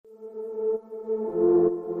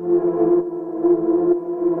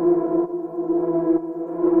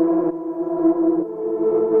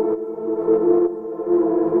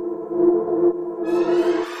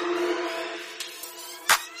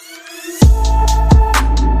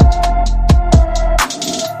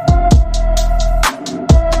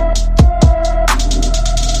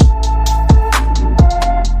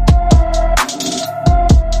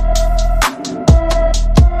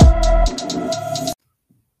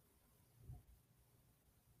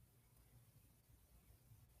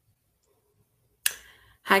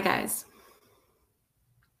Hi, guys.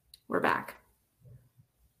 We're back.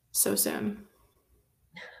 So soon.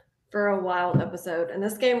 For a wild episode. And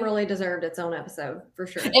this game really deserved its own episode, for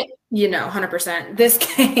sure. 100%. This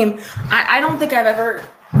game, I don't think I've ever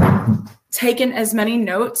taken as many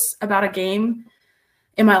notes about a game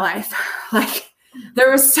in my life. Like, there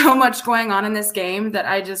was so much going on in this game that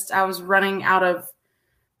I was running out of,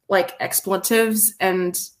 like, expletives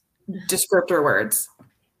and descriptor words.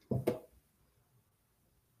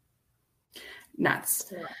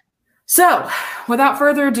 Nuts. So, without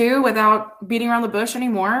further ado, without beating around the bush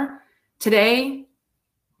anymore, today,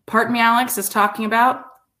 Pardon Me, Alex is talking about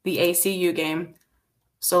the ACU game.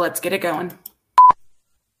 So let's get it going.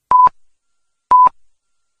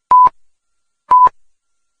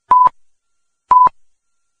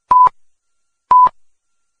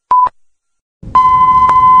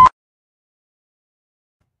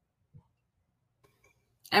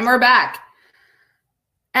 And we're back.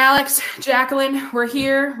 Alex, Jacqueline, we're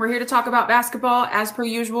here. We're here to talk about basketball as per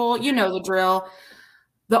usual. You know the drill.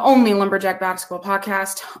 The only Lumberjack basketball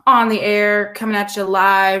podcast on the air, coming at you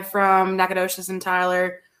live from Nacogdoches and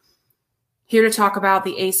Tyler. Here to talk about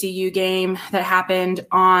the ACU game that happened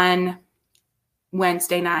on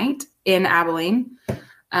Wednesday night in Abilene.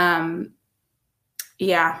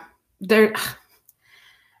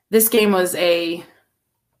 This game was a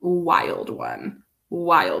wild one.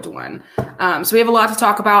 So we have a lot to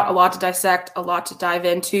talk about, a lot to dissect, a lot to dive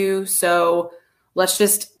into. So let's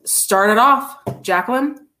just start it off.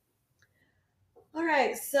 Jacqueline? All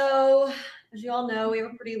right. So as you all know, we have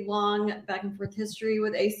a pretty long back and forth history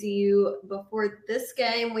with ACU. Before this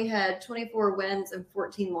game, we had 24 wins and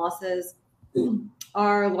 14 losses.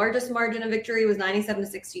 Our largest margin of victory was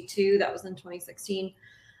 97-62. That was in 2016.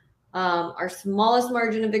 Our smallest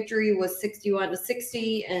margin of victory was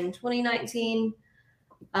 61-60 in 2019.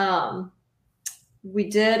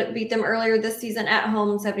 We did beat them earlier this season at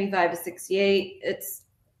home, 75-68. It's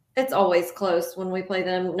always close when we play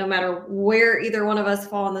them, no matter where either one of us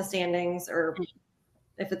fall in the standings or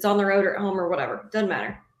if it's on the road or at home or whatever. Doesn't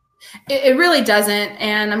matter. It really doesn't.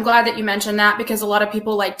 And I'm glad that you mentioned that because a lot of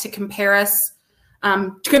people like to compare us,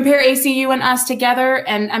 to compare ACU and us together.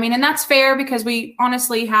 And and that's fair because we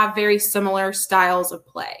honestly have very similar styles of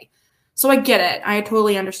play. So I get it. I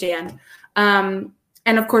totally understand.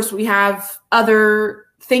 And of course, we have other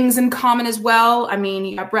things in common as well. I mean,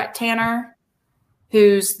 you got Brett Tanner,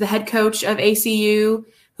 who's the head coach of ACU,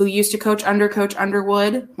 who used to coach under Coach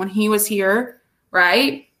Underwood when he was here,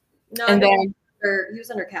 right? No, and then he was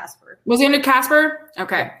under Casper. Was he under Casper?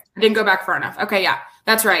 Okay. I didn't go back far enough. Okay, yeah,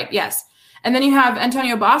 that's right. Yes. And then you have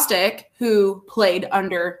Antonio Bostic, who played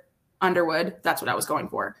under Underwood. That's what I was going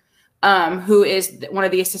for, who is one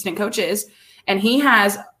of the assistant coaches. And he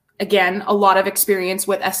has, again, a lot of experience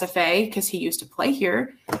with SFA because he used to play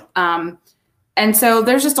here. And so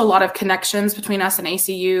there's just a lot of connections between us and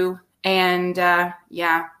ACU. And,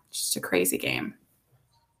 just a crazy game.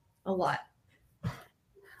 A lot.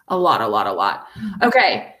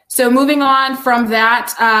 Okay, so moving on from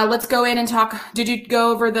that, let's go in and talk. Did you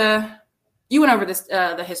go over you went over this,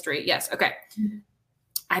 the history? Yes, okay.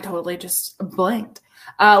 I totally just blanked.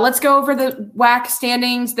 Let's go over the WAC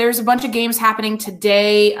standings. There's a bunch of games happening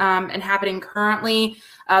today and happening currently.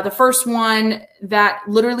 The first one that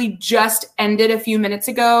literally just ended a few minutes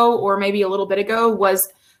ago or maybe a little bit ago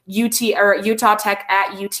was Utah Tech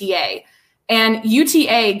at UTA. And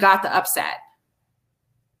UTA got the upset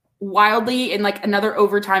wildly in like another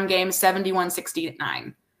overtime game,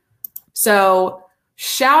 71-69. So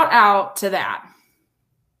shout out to that.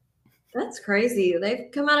 That's crazy.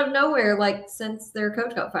 They've come out of nowhere, like, since their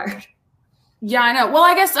coach got fired. Yeah, I know. Well,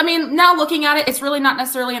 I guess, now looking at it, it's really not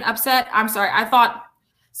necessarily an upset. I'm sorry. I thought,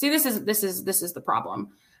 see, this is the problem.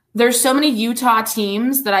 There's so many Utah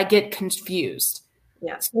teams that I get confused.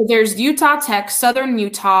 Yeah. So there's Utah Tech, Southern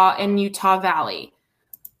Utah, and Utah Valley.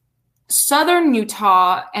 Southern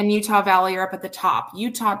Utah and Utah Valley are up at the top.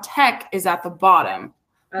 Utah Tech is at the bottom.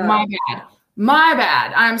 My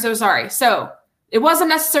bad. I'm so sorry. So it wasn't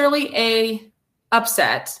necessarily a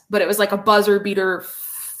upset, but it was like a buzzer beater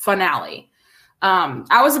finale.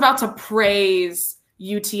 I was about to praise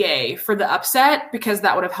UTA for the upset because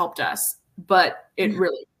that would have helped us, but it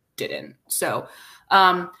really didn't. So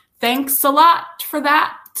thanks a lot for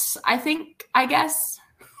that, I guess.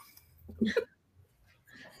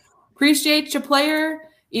 Appreciate your player,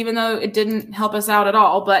 even though it didn't help us out at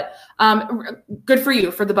all. But good for you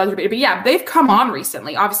for the buzzer beater. But yeah, they've come on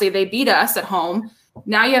recently. Obviously, they beat us at home.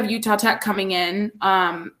 Now you have Utah Tech coming in,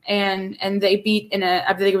 and they beat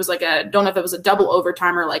I think it was like don't know if it was a double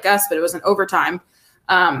overtimer like us, but it was an overtime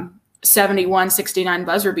 71-69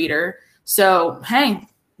 buzzer beater. So, hey,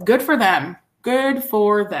 Good for them. Good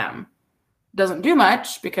for them. Doesn't do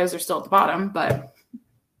much because they're still at the bottom, but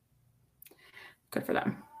good for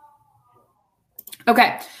them.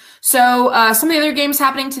 Okay. So some of the other games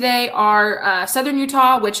happening today are Southern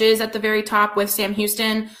Utah, which is at the very top with Sam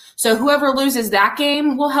Houston. So whoever loses that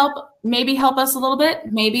game will help us a little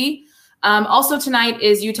bit, maybe. Also tonight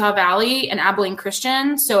is Utah Valley and Abilene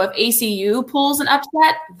Christian. So if ACU pulls an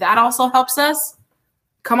upset, that also helps us.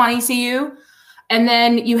 Come on, ECU. And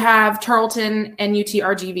then you have Tarleton and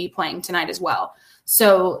UTRGV playing tonight as well.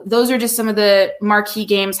 So those are just some of the marquee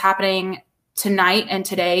games happening tonight and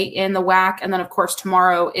today in the WAC. And then, of course,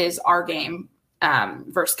 tomorrow is our game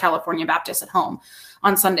versus California Baptist at home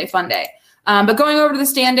on Sunday Fun Day. But going over to the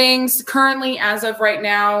standings, currently, as of right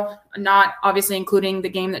now, not obviously including the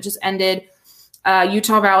game that just ended,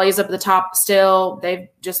 Utah Valley is up at the top still. They've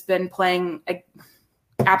just been playing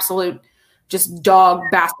absolute just dog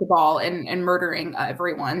basketball and murdering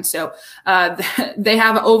everyone. So they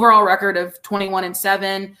have an overall record of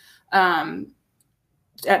 21-7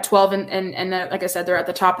 at 12. And like I said, they're at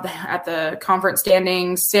the top of at the conference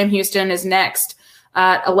standings. Sam Houston is next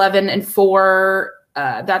at 11-4.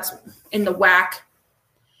 That's in the WAC.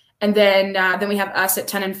 And then we have us at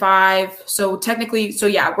 10-5. So technically,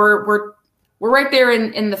 yeah, we're right there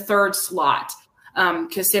in the third slot.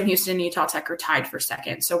 Because Sam Houston and Utah Tech are tied for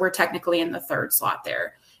second. So we're technically in the third slot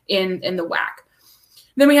there in the WAC.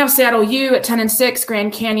 Then we have Seattle U at 10-6,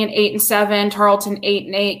 Grand Canyon 8-7, Tarleton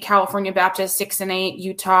 8-8, California Baptist 6-8,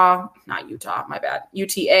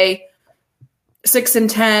 UTA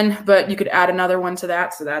 6-10, but you could add another one to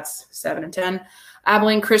that. So that's 7-10.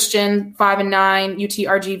 Abilene Christian 5-9,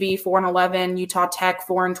 UTRGV 4-11, Utah Tech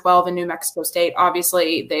 4-12, and New Mexico State.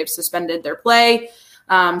 Obviously, they've suspended their play.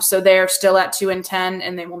 So they're still at 2-10,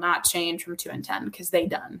 and they will not change from 2-10 because they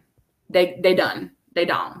done. That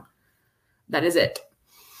is it.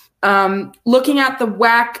 Looking at the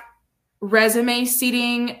WAC resume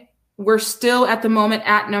seating, we're still at the moment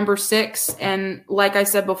at number 6. And like I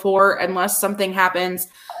said before, unless something happens,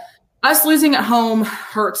 us losing at home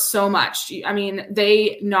hurts so much. I mean,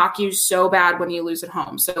 they knock you so bad when you lose at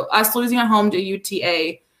home. So us losing at home to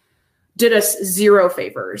UTA did us zero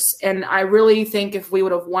favors. And I really think if we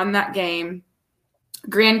would have won that game,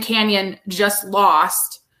 Grand Canyon just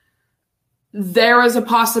lost, there was a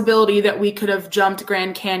possibility that we could have jumped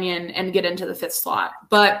Grand Canyon and get into the 5th slot.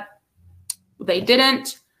 But they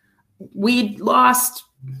didn't. We lost.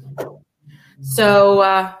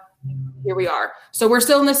 So here we are. So we're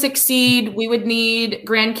still in the 6th seed. We would need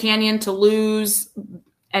Grand Canyon to lose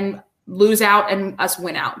out and us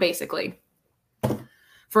win out, basically,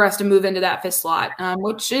 for us to move into that 5th slot,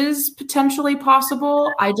 which is potentially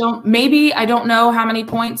possible. I don't know how many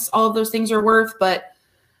points all of those things are worth, but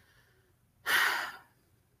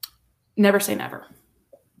never say never.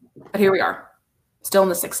 But here we are, still in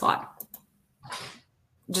the 6th slot.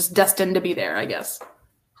 Just destined to be there, I guess.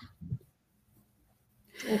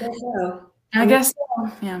 I guess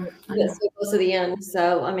so. Yeah. It's so close to the end.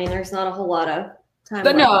 So, I mean, there's not a whole lot of time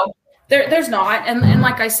But left. No. There's not, and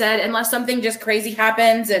like I said, unless something just crazy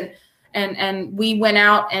happens and we win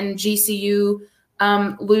out and GCU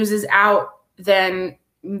loses out, then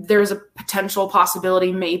there's a potential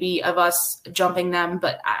possibility maybe of us jumping them.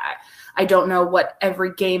 But I don't know what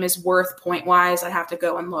every game is worth point wise. I have to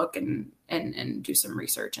go and look and do some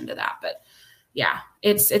research into that. But yeah,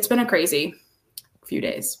 it's been a crazy few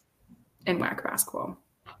days in WAC basketball,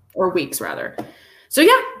 or weeks rather. So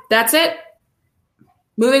yeah, that's it.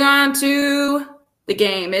 Moving on to the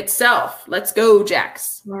game itself. Let's go,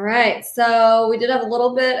 Jax. All right. So we did have a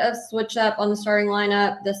little bit of switch up on the starting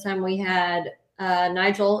lineup. This time we had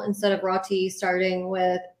Nigel instead of Rati starting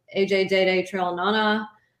with AJ Dede, Trail Nana.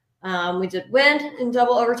 We did win in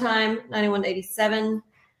double overtime, 91-87.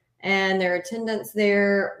 And their attendance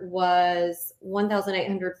there was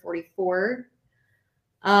 1,844.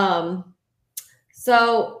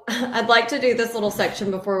 So I'd like to do this little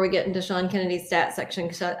section before we get into Sean Kennedy's stat section,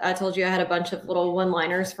 because I told you I had a bunch of little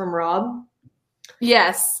one-liners from Rob.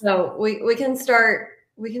 Yes. So we can start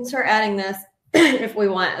adding this if we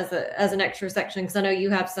want as an extra section, because I know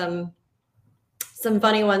you have some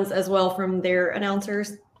funny ones as well from their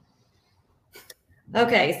announcers.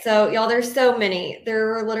 Okay, so y'all, there's so many. There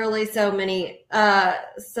were literally so many.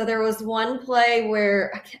 So there was one play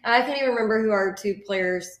where I can't even remember who our 2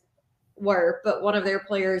 players were, but one of their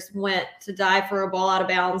players went to dive for a ball out of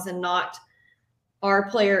bounds and knocked our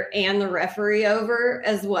player and the referee over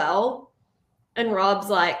as well. And Rob's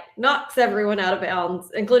like, knocks everyone out of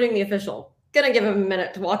bounds, including the official. Gonna give him a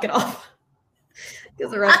minute to walk it off.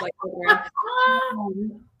 Because the ref's like,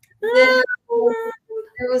 then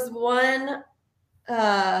there was one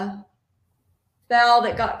foul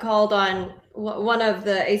that got called on one of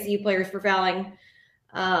the ACU players for fouling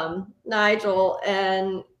Nigel,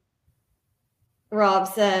 and Rob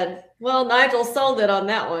said, well, Nigel sold it on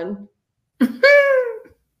that one.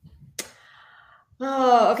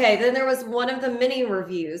 Oh, okay. Then there was one of the mini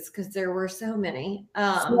reviews, because there were so many.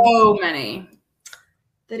 So many.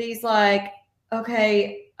 That he's like,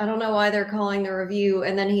 okay, I don't know why they're calling the review.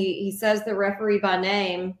 And then he says the referee by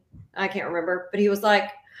name. I can't remember, but he was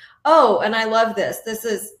like, oh, and I love this.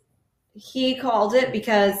 He called it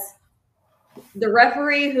because the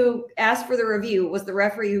referee who asked for the review was the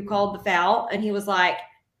referee who called the foul. And he was like,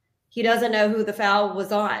 he doesn't know who the foul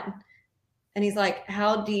was on. And he's like,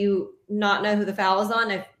 how do you not know who the foul is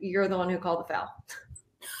on if you're the one who called the foul?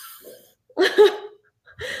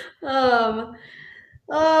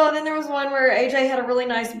 Oh, then there was one where AJ had a really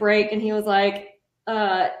nice break, and he was like,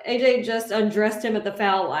 AJ just undressed him at the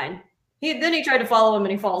foul line. Then he tried to follow him,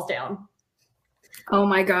 and he falls down. Oh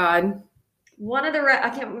my God. One of the I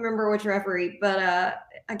can't remember which referee, but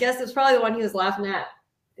I guess it's probably the one he was laughing at,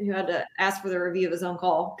 who had to ask for the review of his own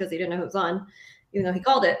call because he didn't know who was on, even though he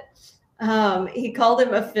called it. He called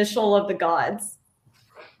him official of the gods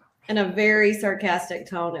in a very sarcastic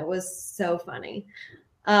tone. It was so funny.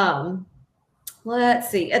 Let's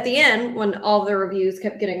see. At the end, when all the reviews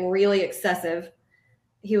kept getting really excessive,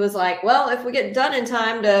 he was like, well, if we get done in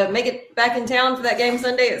time to make it back in town for that game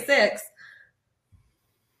Sunday at 6.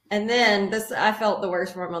 And then I felt the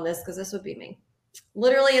worst for him on this, because this would be me.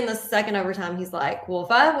 Literally in the second overtime, he's like, well,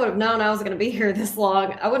 if I would have known I was going to be here this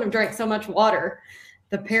long, I wouldn't have drank so much water.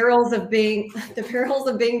 The perils of being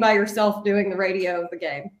by yourself doing the radio of the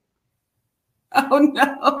game. Oh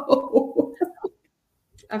no.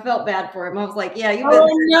 I felt bad for him. I was like, yeah, you. Oh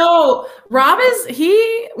no. Rob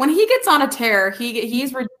when he gets on a tear,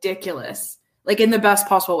 he's ridiculous. Like in the best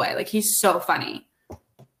possible way. Like he's so funny.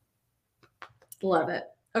 Love it.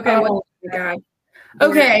 Okay. Oh my God.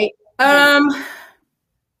 Okay.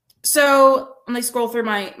 So let me scroll through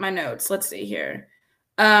my notes. Let's see here.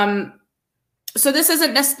 So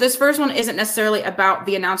this first one isn't necessarily about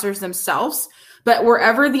the announcers themselves, but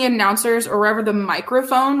wherever the announcers or wherever the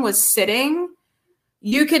microphone was sitting,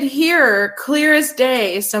 you could hear clear as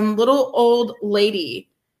day some little old lady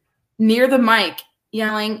near the mic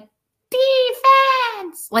yelling,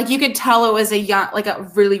 defense! Like you could tell it was a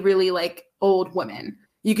really, really like old woman.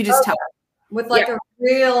 You could just tell. With like a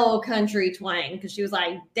real country twang, because she was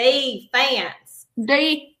like, defense.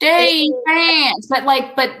 Defense.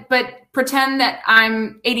 But pretend that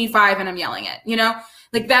I'm 85 and I'm yelling it, you know?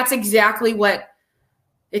 Like that's exactly what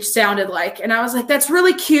it sounded like. And I was like, that's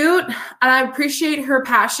really cute. And I appreciate her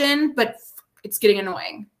passion, but it's getting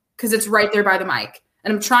annoying because it's right there by the mic.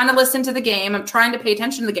 And I'm trying to listen to the game. I'm trying to pay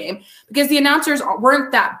attention to the game because the announcers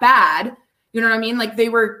weren't that bad. You know what I mean? Like they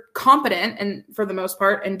were competent and for the most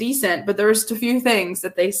part and decent, but there was a few things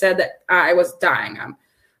that they said that I was dying on.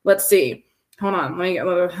 Let's see. Hold on.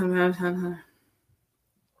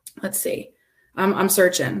 Let's see. I'm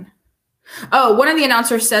searching. Oh, one of the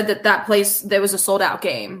announcers said that place, there was a sold out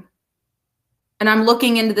game. And I'm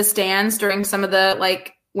looking into the stands during some of the,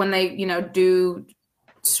 like when they, do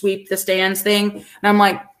sweep the stands thing. And I'm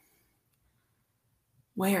like,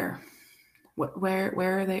 where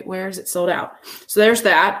are they? Where is it sold out? So there's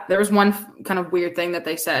that. There was one kind of weird thing that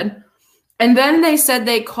they said. And then they said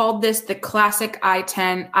they called this the classic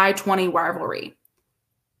I-10, I-20 rivalry.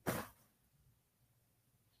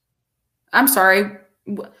 I'm sorry.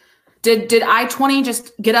 Did I-20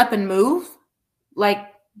 just get up and move? Like,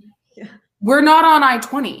 yeah. We're not on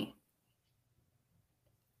I-20.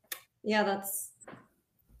 Yeah,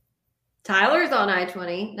 Tyler's on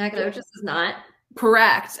I-20. Nacogdoches is not.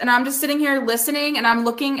 Correct. And I'm just sitting here listening, and I'm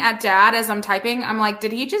looking at Dad as I'm typing. I'm like,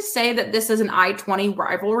 did he just say that this is an I-20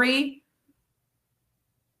 rivalry?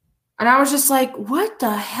 And I was just like, what the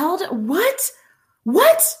hell? What?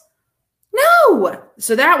 No.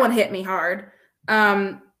 So that one hit me hard.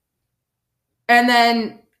 And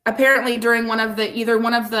then apparently during either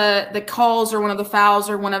one of the calls or one of the fouls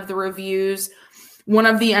or one of the reviews, one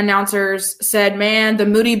of the announcers said, man, the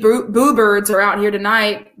Moody Boo Birds are out here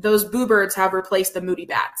tonight. Those Boo Birds have replaced the Moody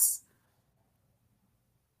Bats.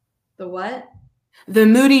 The what? The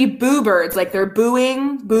Moody Boo Birds, like they're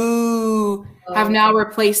booing, boo, have now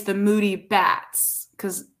replaced the Moody Bats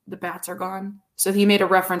because the bats are gone. So he made a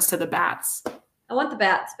reference to the bats. I want the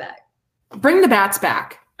bats back. Bring the bats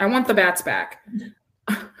back. I want the bats back.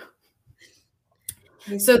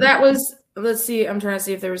 So that was, let's see. I'm trying to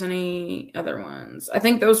see if there was any other ones. I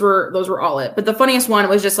think those were all it. But the funniest one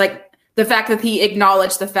was just like the fact that he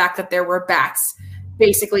acknowledged the fact that there were bats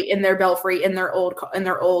basically in their belfry in their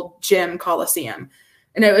old gym coliseum.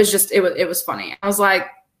 And it was just, it was funny. I was like,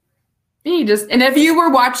 and if you were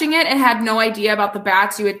watching it and had no idea about the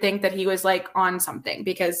bats, you would think that he was like on something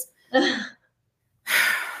because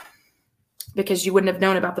you wouldn't have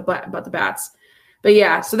known about the bats. But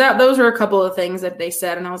yeah, so those were a couple of things that they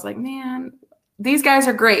said. And I was like, man, these guys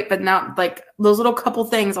are great. But now like those little couple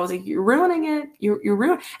things, I was like, you're ruining it. You're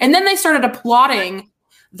ruining. And then they started applauding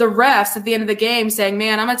the refs at the end of the game saying,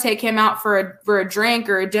 man, I'm going to take him out for a drink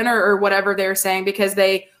or a dinner or whatever they're saying, because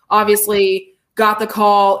they obviously got the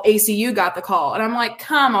call. ACU got the call. And I'm like,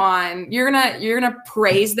 come on, you're going to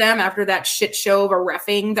praise them after that shit show of a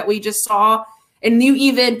reffing that we just saw. And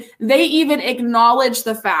they even acknowledged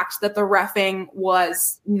the fact that the reffing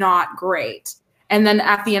was not great. And then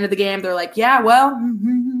at the end of the game, they're like, yeah, well,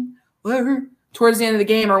 towards the end of the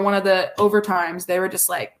game or one of the overtimes, they were just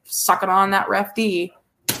like sucking on that ref D.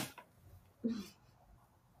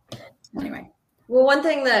 Anyway. Well, one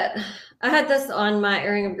thing that I had this on my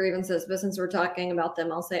airing of grievances, but since we're talking about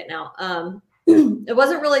them, I'll say it now. It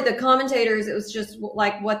wasn't really the commentators. It was just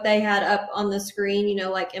like what they had up on the screen,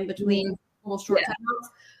 like in between little short timeouts.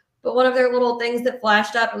 But one of their little things that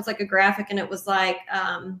flashed up, it was like a graphic, and it was like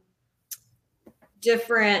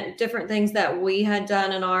different things that we had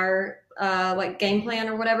done in our like game plan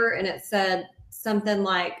or whatever. And it said something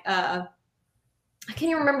like, I can't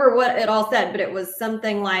even remember what it all said, but it was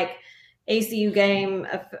something like ACU game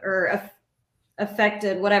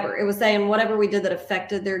affected whatever. It was saying whatever we did that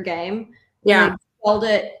affected their game. Yeah. They called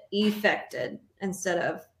it effected instead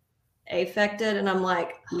of affected. And I'm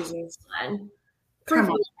like, come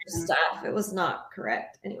on, stuff. It was not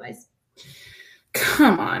correct. Anyways.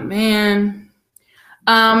 Come on, man.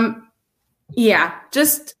 Yeah,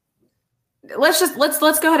 let's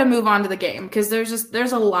go ahead and move on to the game, because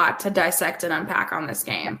there's a lot to dissect and unpack on this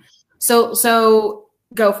game. So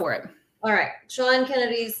go for it. All right. Sean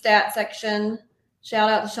Kennedy's stat section.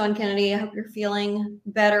 Shout out to Sean Kennedy. I hope you're feeling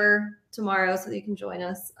better tomorrow so that you can join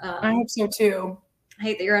us. I hope so too. I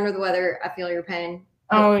hate that you're under the weather. I feel your pain.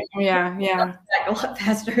 Oh, yeah. Back a lot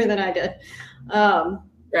faster than I did.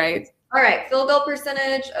 Right. All right. Field goal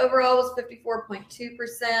percentage overall was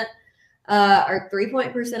 54.2%. Our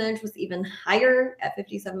 3-point percentage was even higher at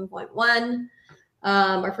 57.1%.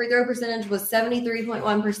 Our free throw percentage was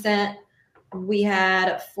 73.1%. We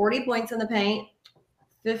had 40 points in the paint,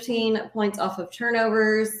 15 points off of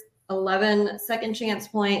turnovers, 11 second chance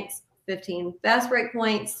points, 15 fast break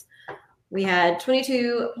points. We had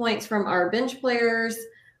 22 points from our bench players.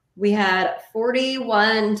 We had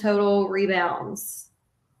 41 total rebounds,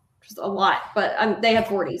 which is a lot, but they had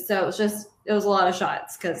 40. So it was a lot of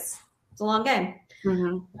shots because it's a long game.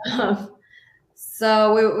 Mm-hmm.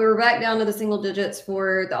 So we were back down to the single digits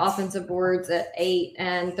for the offensive boards at 8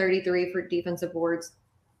 and 33 for defensive boards.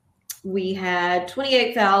 We had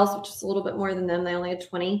 28 fouls, which is a little bit more than them. They only had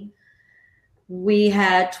 20. We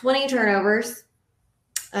had 20 turnovers.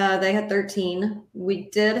 They had 13. We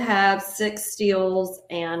did have 6 steals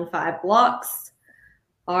and 5 blocks.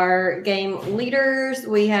 Our game leaders,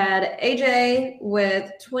 we had AJ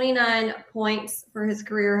with 29 points for his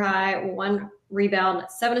career high, 1 rebound,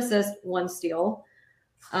 7 assists, 1 steal.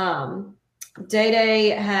 Day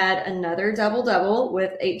had another double-double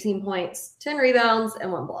with 18 points, 10 rebounds, and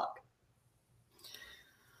 1 block.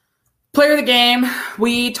 Player of the game,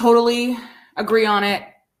 we totally agree on it.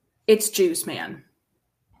 It's Juice, man.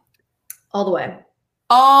 All the way.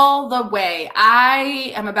 All the way.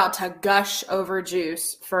 I am about to gush over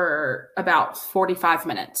Juice for about 45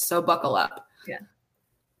 minutes, so buckle up. Yeah.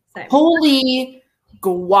 Same. Holy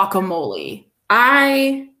guacamole.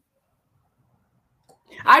 I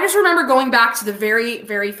just remember going back to the very,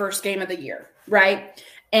 very first game of the year, right?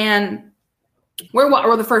 And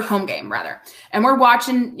or the first home game, rather. And we're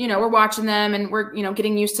watching them, and we're,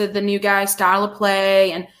 getting used to the new guy style of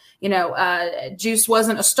play. And, Juice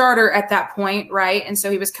wasn't a starter at that point, right? And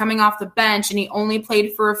so he was coming off the bench, and he only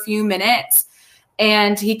played for a few minutes.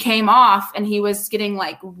 And he came off, and he was getting,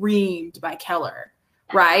 reamed by Keller,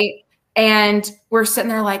 right? And we're sitting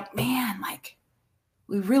there like, man,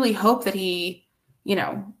 we really hope that he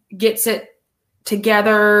gets it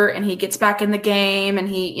together and he gets back in the game and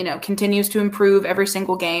he, continues to improve every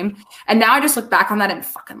single game. And now I just look back on that and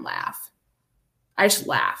fucking laugh. I just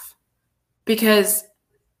laugh because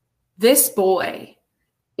this boy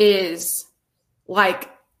is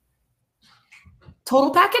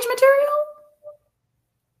total package material.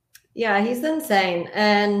 Yeah, he's insane.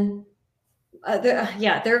 And there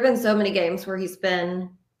have been so many games where he's been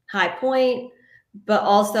high point, but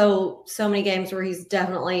also so many games where he's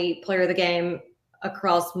definitely player of the game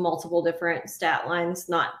across multiple different stat lines,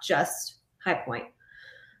 not just high point.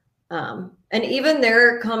 And even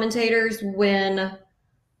their commentators, when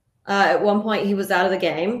at one point he was out of the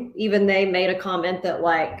game, even they made a comment that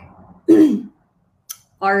like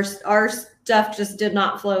our stuff just did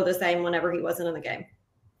not flow the same whenever he wasn't in the game.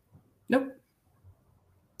 Nope.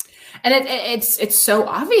 And it's so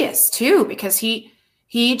obvious too, because he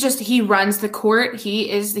runs the court. He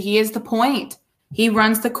is the point. He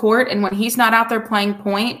runs the court, and when he's not out there playing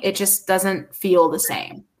point, it just doesn't feel the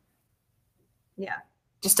same. Yeah.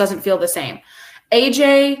 Just doesn't feel the same.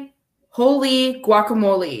 AJ, holy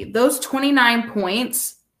guacamole. Those 29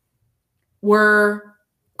 points were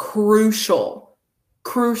crucial.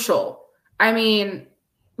 Crucial. I mean,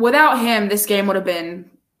 without him, this game would have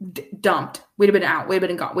been dumped. We'd have been out. We'd have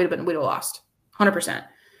been gone. We'd have lost. 100%.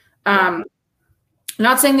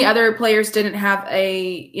 Not saying the other players didn't have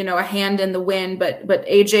a hand in the win, but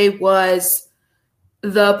AJ was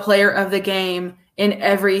the player of the game in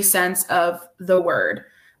every sense of the word.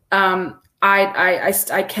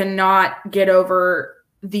 I cannot get over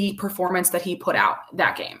the performance that he put out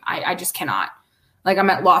that game. I just cannot. Like, I'm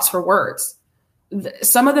at loss for words.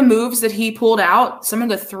 Some of the moves that he pulled out, some of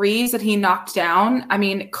the threes that he knocked down, I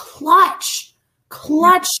mean, clutch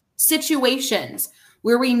situations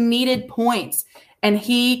where we needed points, and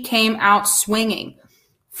he came out swinging.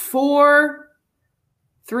 4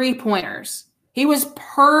 3-pointers. He was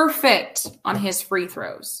perfect on his free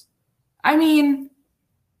throws. I mean,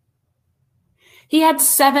 he had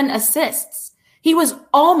 7 assists. He was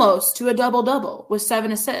almost to a double-double with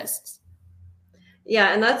 7 assists.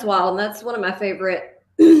 Yeah, and that's wild. And that's one of my favorite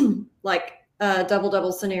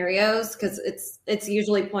double-double scenarios, because it's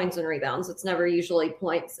usually points and rebounds. It's never usually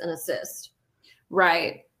points and assists.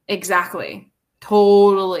 Right. Exactly.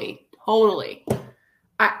 Totally.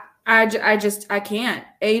 I can't.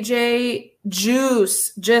 AJ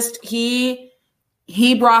juice. Just he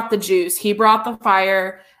brought the juice. He brought the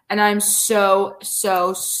fire, and I'm so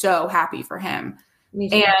happy for him. Me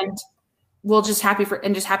too. And we'll just happy for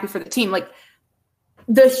the team. Like,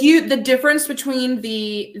 the difference between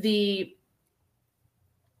the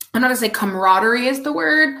I'm not gonna say camaraderie is the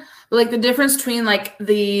word, but like the difference between like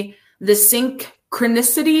the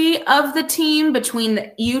synchronicity of the team between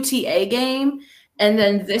the UTA game and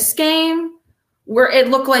then this game, where it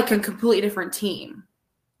looked like a completely different team.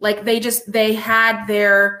 Like they had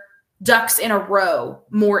their ducks in a row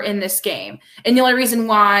more in this game. And the only reason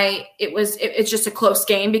why it's just a close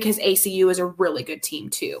game because ACU is a really good team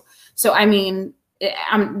too. So, I mean,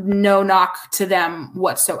 I'm no knock to them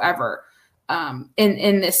whatsoever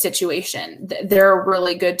in this situation. They're a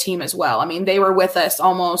really good team as well. I mean, they were with us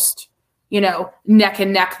almost, neck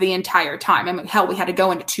and neck the entire time. I mean, hell, we had to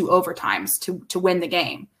go into 2 overtimes to win the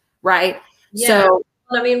game, right? Yeah. So,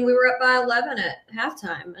 I mean, we were up by 11 at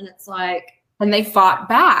halftime, and it's like, and they fought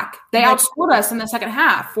back. They outscored us in the second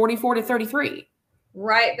half, 44-33.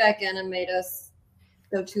 Right back in and made us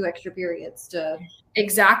go 2 extra periods to.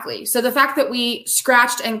 Exactly. So the fact that we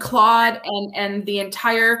scratched and clawed and the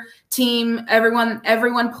entire team, everyone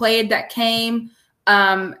played that came,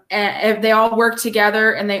 and they all worked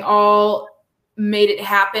together and they all made it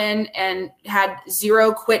happen and had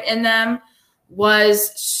 0 quit in them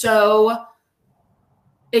was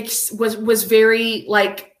very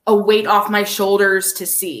like a weight off my shoulders to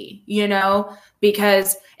see,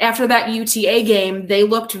 because after that UTA game, they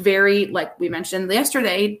looked very, like we mentioned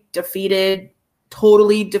yesterday, defeated,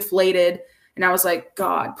 totally deflated. And I was like,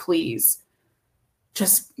 God, please,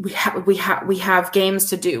 just we have games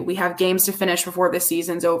to do. We have games to finish before the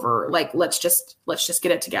season's over. Like, let's just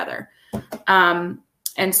get it together. And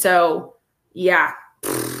so, yeah.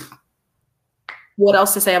 What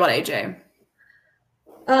else to say about AJ?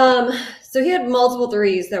 So he had multiple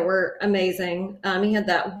threes that were amazing. He had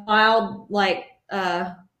that wild,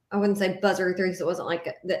 I wouldn't say buzzer three, so it wasn't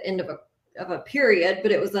like the end of a period,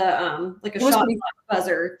 but it was a shot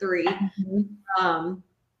buzzer 3. Mm-hmm.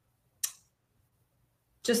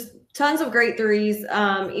 Just tons of great threes.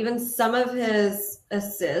 Even some of his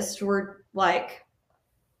assists were like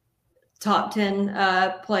top 10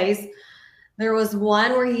 plays. There was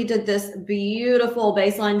one where he did this beautiful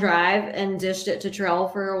baseline drive and dished it to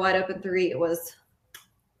Trell for a wide open 3. It was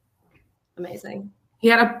amazing. He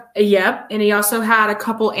had and he also had a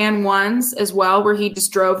couple and ones as well where he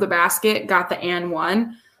just drove the basket, got the and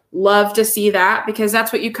one. Love to see that, because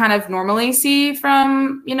that's what you kind of normally see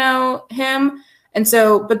from, him. And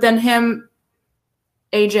so, but then him,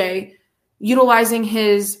 AJ, utilizing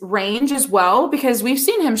his range as well, because we've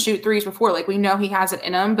seen him shoot threes before. Like, we know he has it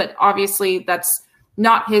in him, but obviously that's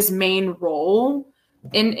not his main role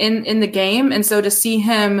in the game. And so to see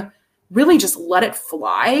him really just let it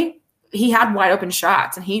fly, he had wide open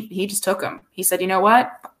shots and he just took them. He said, you know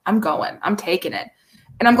what? I'm going. I'm taking it.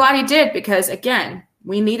 And I'm glad he did because, again,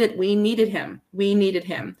 we needed him. We needed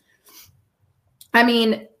him. I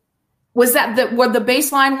mean, was that the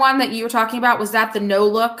baseline one that you were talking about? Was that the no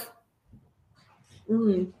look?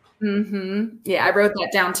 Yeah, I wrote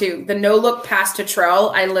that down too. The no look pass to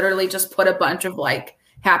Trell. I literally just put a bunch of like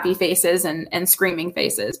happy faces and screaming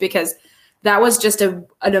faces because that was just an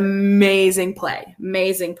amazing play.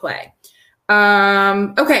 Amazing play.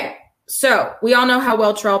 Okay, so we all know how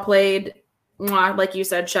well Trell played. Like you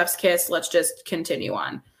said, chef's kiss. Let's just continue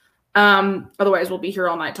on. Otherwise, we'll be here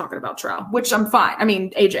all night talking about Trell, which I'm fine. I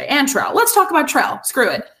mean, AJ and Trell. Let's talk about Trell. Screw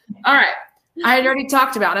it. All right. I had already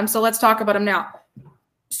talked about him, so let's talk about him now.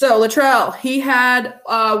 So Latrell, he had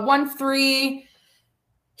 1-3.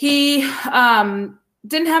 He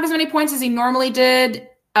didn't have as many points as he normally did,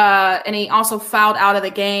 and he also fouled out of the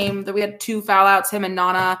game. We had 2 foul outs, him and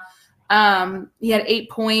Nana. He had 8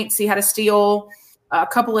 points. He had a steal, a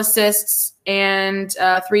couple assists, and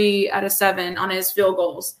 3 out of 7 on his field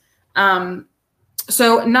goals.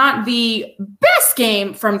 So not the best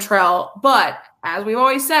game from Trell, but as we've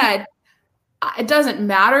always said, it doesn't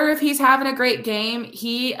matter if he's having a great game.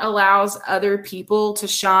 He allows other people to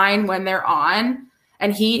shine when they're on,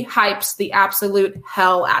 and he hypes the absolute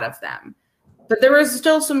hell out of them. But there was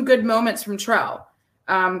still some good moments from Trell.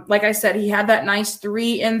 Like I said, he had that nice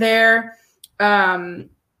 3 in there.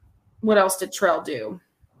 What else did Trell do?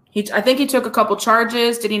 I think he took a couple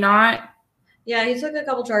charges. Did he not? Yeah, he took a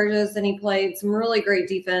couple charges and he played some really great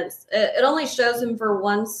defense. It only shows him for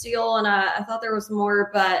 1 steal, and I thought there was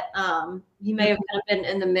more, but he may have kind of been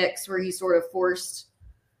in the mix where he sort of forced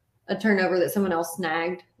a turnover that someone else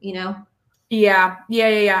snagged, you know? Yeah.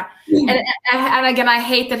 And again, I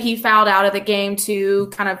hate that he fouled out of the game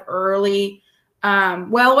too, kind of early.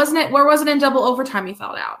 Where was it in double overtime he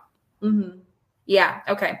fouled out? Mm-hmm. Yeah,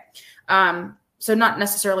 okay. So not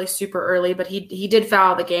necessarily super early, but he did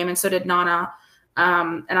foul the game, and so did Nana.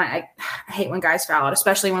 And I hate when guys foul out,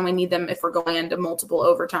 especially when we need them if we're going into multiple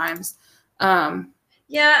overtimes.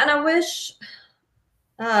 Yeah, and I wish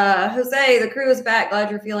Jose, the crew is back. Glad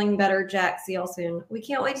you're feeling better, Jack. See y'all soon. We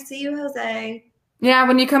can't wait to see you, Jose. Yeah,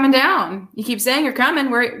 when you coming down? You keep saying you're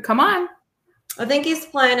coming. Come on. I think he's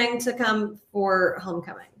planning to come for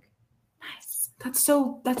homecoming. Nice. That's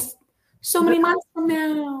so many months from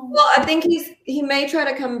now. Well, I think he may try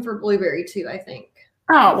to come for Blueberry too, I think.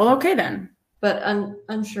 Oh, well, okay then. But I'm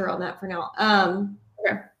unsure on that for now.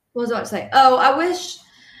 Okay. What was I about to say? Oh, I wish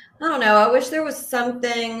there was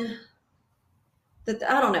something that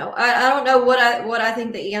I don't know. I don't know what I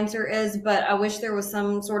think the answer is, but I wish there was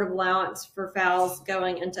some sort of allowance for fouls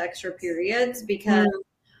going into extra periods because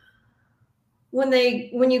when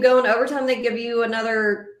you go in overtime, they give you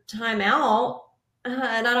another timeout.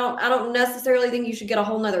 And I don't necessarily think you should get a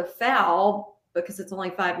whole nother foul because it's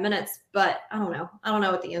only 5 minutes, but I don't know. I don't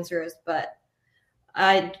know what the answer is, but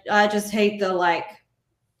I just hate the like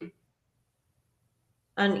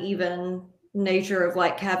uneven nature of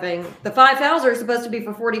like having the 5 fouls are supposed to be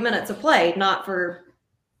for 40 minutes of play, not for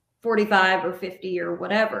 45 or 50 or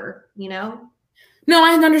whatever, you know? No,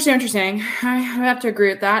 I understand what you're saying. I have to agree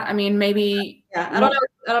with that. I mean, maybe. Yeah, I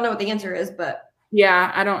don't know what the answer is, but.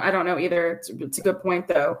 Yeah, I don't know either. It's a good point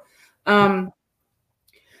though.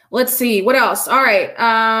 Let's see what else. All right.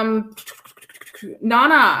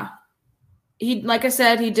 Nana, like I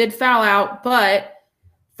said, he did foul out, but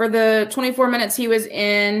for the 24 minutes he was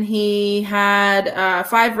in, he had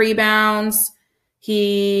 5 rebounds.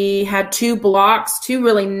 He had 2 blocks, 2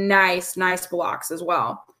 really nice blocks as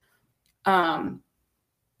well.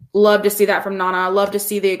 Love to see that from Nana. Love to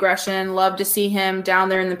see the aggression. Love to see him down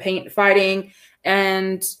there in the paint fighting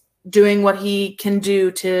and doing what he can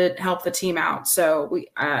do to help the team out. So we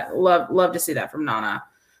love to see that from Nana.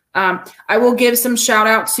 I will give some shout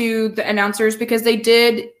out to the announcers because they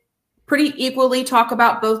did pretty equally talk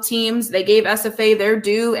about both teams. They gave SFA their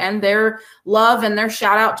due and their love and their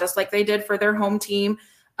shout out, just like they did for their home team.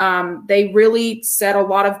 They really said a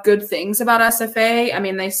lot of good things about SFA. I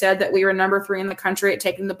mean, they said that we were number 3 in the country at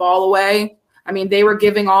taking the ball away. I mean, they were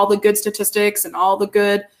giving all the good statistics and all the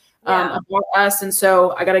good about us. And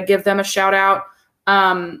so I got to give them a shout out.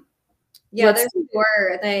 Yeah,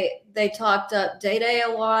 they talked up Day a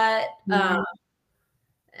lot. Mm-hmm.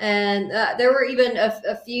 And there were even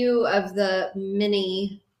a few of the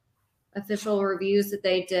mini official reviews that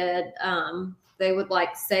they did. They would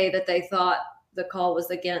like say that they thought the call was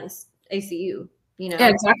against ACU, you know? Yeah,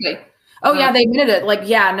 exactly. Oh yeah, they admitted it. Like,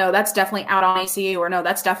 yeah, no, that's definitely out on ACU, or no,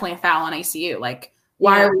 that's definitely a foul on ACU. Like,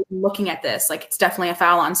 why are we looking at this? Like, it's definitely a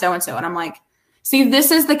foul on so-and-so. And I'm like, see,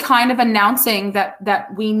 this is the kind of announcing that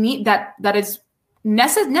we need, that is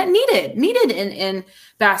needed in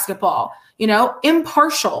basketball.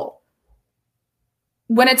 Impartial.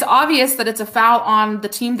 When it's obvious that it's a foul on the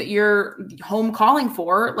team that you're home calling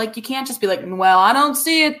for, like, you can't just be like, well, I don't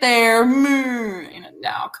see it there.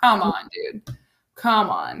 No, come on, dude. Come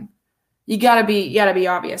on. You gotta be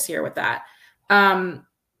obvious here with that.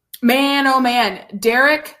 Man, oh man,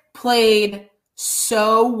 Derek played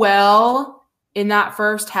so well in that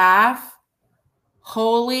first half.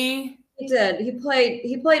 Holy. He did. He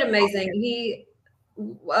played amazing. He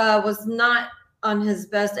was not on his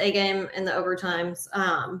best A game in the overtimes.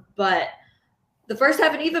 But the first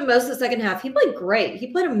half and even most of the second half, he played great. He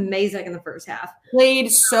played amazing in the first half. Played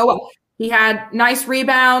so well. He had nice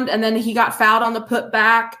rebound, and then he got fouled on the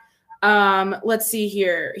putback. Let's see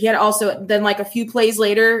here. He had also then, like, a few plays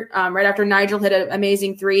later, right after Nigel hit an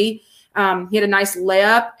amazing three, he had a nice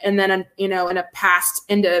layup, and then a pass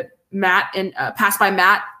into Matt, and pass by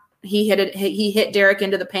Matt. He hit Derek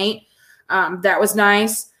into the paint. That was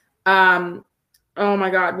nice. Oh my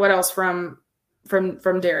God, what else from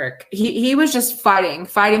Derek? He was just fighting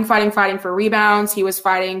for rebounds. He was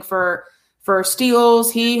fighting for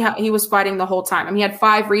steals. He was fighting the whole time. I mean, he had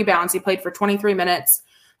 5 rebounds. He played for 23 minutes.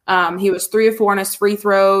 He was 3 of 4 on his free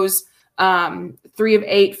throws, 3 of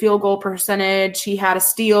 8 field goal percentage. He had a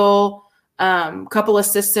steal, couple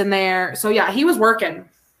assists in there. So yeah, he was working.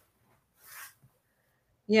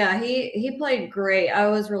 Yeah, he played great. I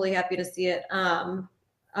was really happy to see it.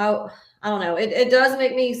 I don't know. It does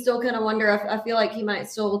make me still kind of wonder. I feel like he might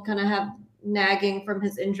still kind of have nagging from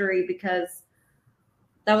his injury, because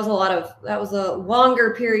that was a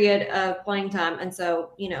longer period of playing time. And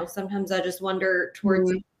so, sometimes I just wonder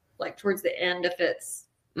towards the end if it's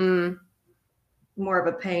more of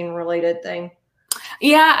a pain related thing.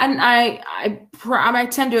 Yeah, and I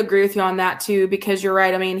tend to agree with you on that too, because you're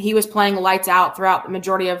right. I mean, he was playing lights out throughout the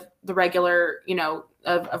majority of the regular,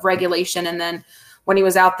 of regulation, and then when he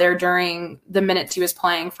was out there during the minutes he was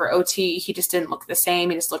playing for OT, he just didn't look the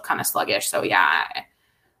same. He just looked kind of sluggish. So yeah,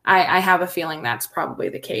 I have a feeling that's probably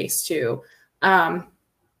the case too.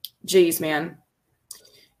 Geez, man.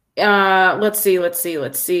 Let's see.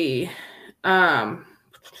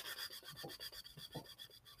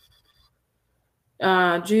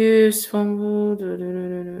 Juice, fumble.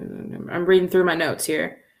 I'm reading through my notes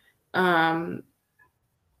here.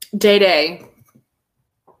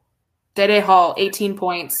 Day Hall, 18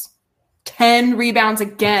 points, 10 rebounds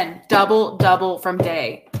again, double from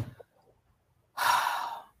Day.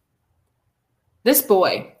 This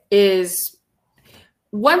boy is.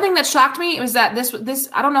 One thing that shocked me was that this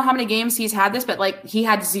I don't know how many games he's had this, but like, he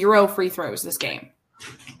had 0 free throws this game,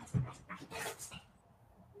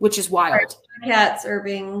 which is wild. Cats are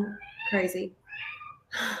being crazy.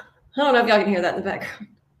 I don't know if y'all can hear that in the background.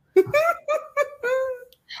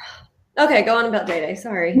 Okay, go on about Day.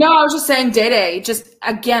 Sorry. No, I was just saying Day. Just,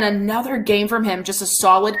 again, another game from him. Just a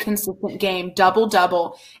solid, consistent game.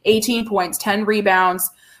 Double, 18 points, 10 rebounds,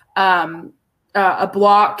 a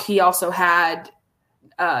block. He also had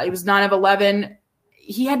he was 9 of 11.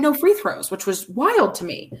 He had no free throws, which was wild to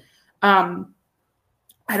me. I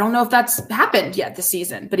don't know if that's happened yet this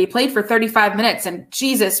season, but he played for 35 minutes, and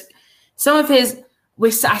Jesus, some of his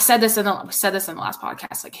we said this in the last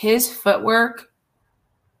podcast. Like, his footwork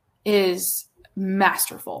is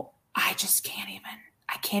masterful. I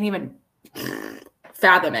can't even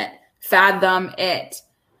fathom it.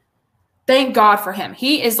 Thank God for him.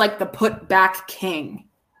 He is like the put back king.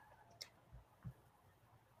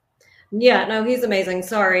 Yeah, no, he's amazing.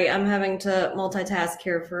 Sorry, I'm having to multitask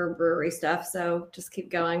here for brewery stuff, so just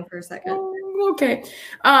keep going for a second. Okay.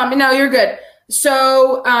 No, you're good.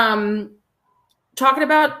 So, talking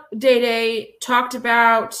about Day, talked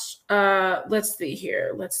about, let's see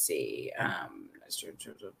here.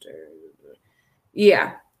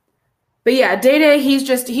 Yeah. But yeah, Day, he's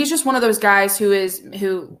just one of those guys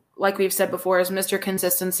who, like we've said before, is Mr.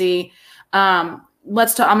 Consistency. I'm going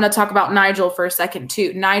to talk about Nigel for a second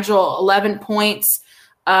too. Nigel, 11 points.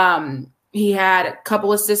 He had a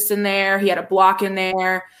couple assists in there. He had a block in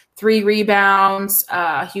there, 3 rebounds.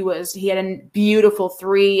 He had a beautiful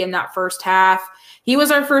 3 in that first half. He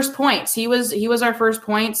was our first points. He was our first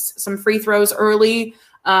points. Some free throws early.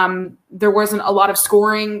 There wasn't a lot of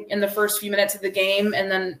scoring in the first few minutes of the game.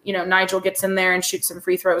 And then, Nigel gets in there and shoots some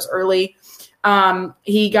free throws early.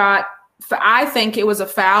 He got, I think it was a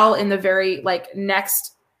foul in the very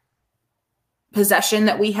next possession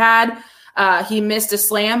that we had. He missed a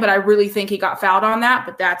slam, but I really think he got fouled on that,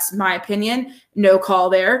 but that's my opinion. No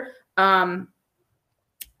call there. Woo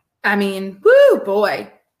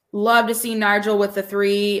boy. Love to see Nigel with the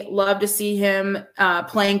 3. Love to see him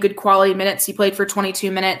playing good quality minutes. He played for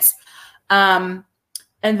 22 minutes.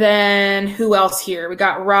 And then who else here? We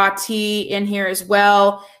got Raw T in here as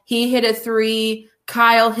well. He hit a 3.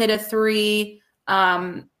 Kyle hit a 3.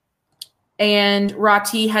 And Raw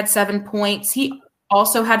T had 7 points. He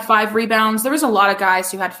also had 5 rebounds. There was a lot of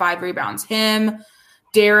guys who had 5 rebounds. Him,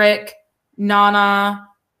 Derek, Nana.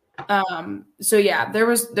 So yeah, there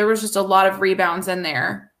was just a lot of rebounds in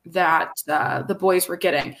there that the boys were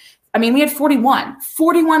getting. I mean, we had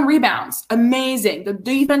 41 rebounds. Amazing. The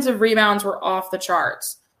defensive rebounds were off the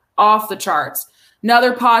charts.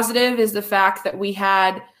 Another positive is the fact that we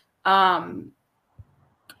had,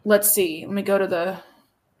 let's see, let me go to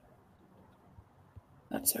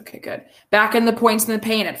that's okay, good. Back in the points in the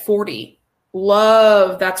paint at 40.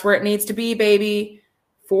 Love, that's where it needs to be, baby.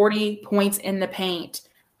 40 points in the paint.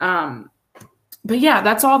 But yeah,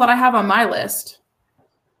 that's all that I have on my list.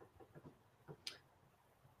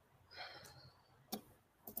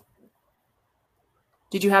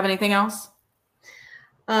 Did you have anything else?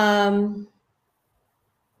 We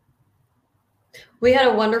had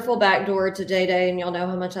a wonderful backdoor to Day, and y'all know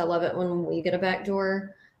how much I love it when we get a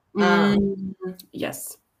backdoor.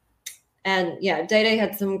 Yes. And yeah, Day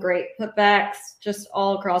had some great putbacks, just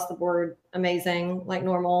all across the board. Amazing, like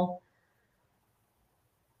normal.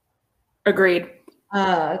 Agreed.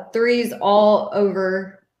 Threes all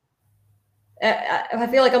over. I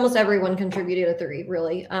feel like almost everyone contributed a 3,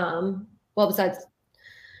 really. Well, besides,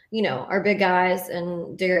 our big guys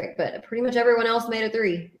and Derek, but pretty much everyone else made a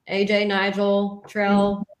 3. AJ, Nigel,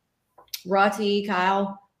 Trell, Rati,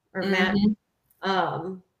 Kyle, or Matt.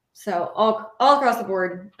 So all across the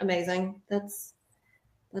board, amazing. That's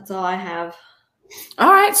all I have.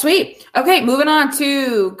 All right, sweet. Okay, moving on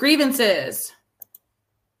to grievances.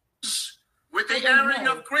 With the airing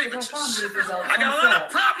of grievances. I got a lot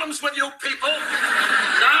of problems with you people.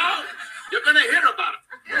 Now you're going to hear about it.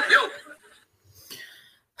 You.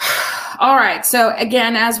 All right. So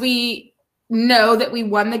again, as we know that we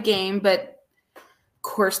won the game, but of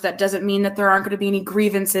course that doesn't mean that there aren't going to be any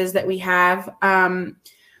grievances that we have.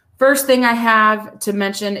 First thing I have to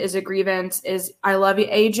mention is a grievance is I love you,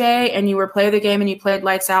 AJ, and you were player of the game and you played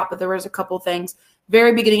lights out, but there was a couple things.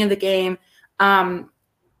 Very beginning of the game, some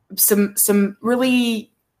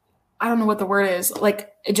really, I don't know what the word is,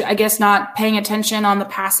 like I guess not paying attention on the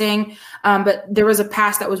passing, but there was a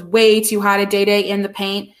pass that was way too high to Day in the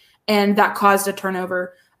paint, and that caused a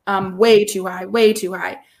turnover. Way too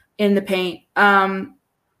high in the paint. The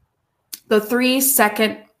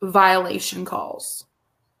 3-second violation calls.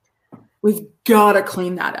 We've got to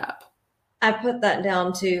clean that up. I put that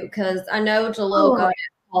down too because I know Jalil got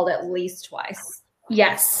called at least twice.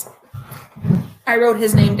 Yes. I wrote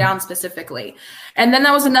his name down specifically. And then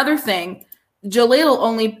that was another thing.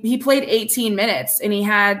 Jalil he played 18 minutes and he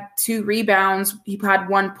had 2 rebounds. He had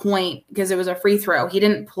 1 point because it was a free throw. He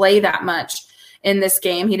didn't play that much in this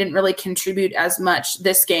game. He didn't really contribute as much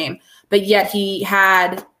this game. But yet he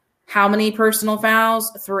had how many personal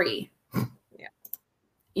fouls? 3.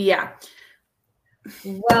 Yeah.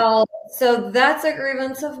 Well, so that's a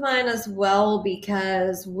grievance of mine as well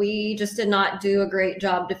because we just did not do a great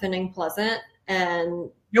job defending Pleasant. And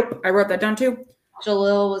nope, I wrote that down too.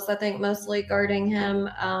 Jalil was, I think, mostly guarding him.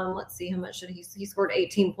 Let's see, how much did he scored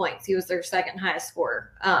 18 points. He was their second highest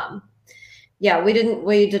scorer. Yeah, we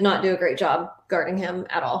did not do a great job guarding him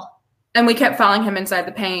at all. And we kept fouling him inside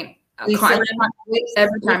the paint every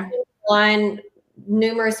time. Line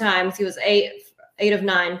numerous times. He was 8 of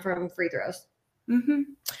 9 from free throws. Mm-hmm.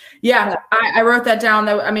 Yeah, I wrote that down.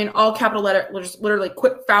 Though, I mean, all capital letters, literally,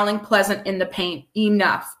 quit fouling Pleasant in the paint.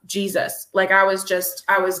 Enough, Jesus! Like I was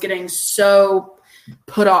getting so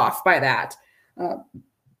put off by that.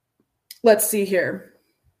 Let's see here.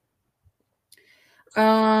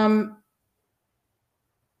 While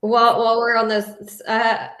we're on this,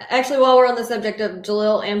 while we're on the subject of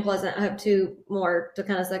Jalil and Pleasant, I have 2 more to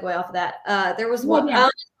kind of segue off of that. There was one. It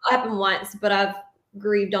happened once, but I've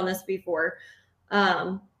grieved on this before.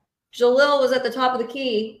 Jalil was at the top of the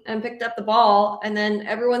key and picked up the ball, and then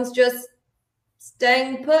everyone's just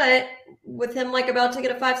staying put with him like about to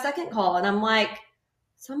get a 5-second call. And I'm like,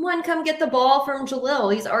 someone come get the ball from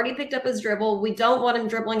Jalil. He's already picked up his dribble. We don't want him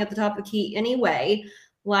dribbling at the top of the key anyway.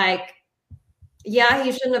 Like, yeah,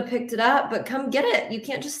 he shouldn't have picked it up, but come get it. You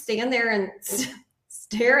can't just stand there and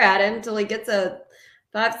stare at him till he gets a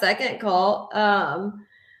 5-second call.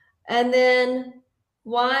 And then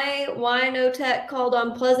why no tech called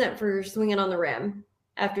on Pleasant for swinging on the rim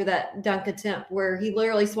after that dunk attempt where he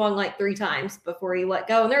literally swung like 3 times before he let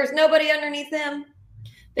go and there was nobody underneath him?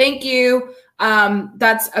 Thank you.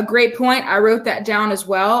 That's a great point. I wrote that down as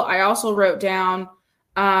well. I also wrote down,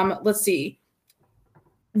 let's see.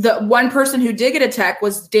 The one person who did get a tech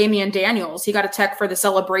was Damian Daniels. He got a tech for the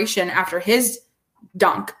celebration after his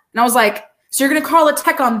dunk. And I was like, so you're going to call a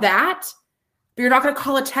tech on that, but you're not going to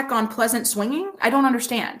call a tech on pleasant swinging? I don't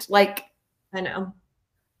understand. Like, I know.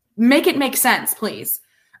 Make it make sense, please.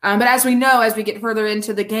 But as we know, as we get further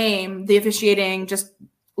into the game, the officiating just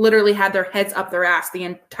literally had their heads up their ass the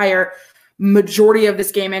entire majority of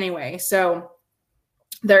this game anyway. So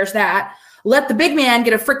there's that. Let the big man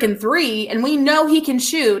get a freaking 3, and we know he can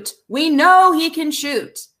shoot. We know he can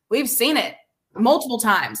shoot. We've seen it multiple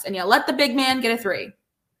times, and you let the big man get a 3.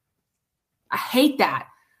 I hate that.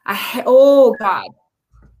 Oh, God.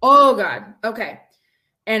 Oh, God. Okay.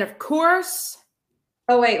 And, of course.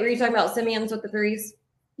 Oh, wait. Were you talking about Simeon's with the 3s?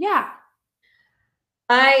 Yeah.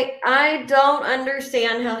 I don't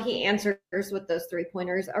understand how he answers with those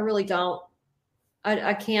 3-pointers. I really don't.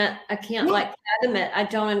 I can't like fathom it. I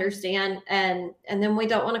don't understand. And then we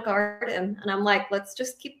don't want to guard him. And I'm like, let's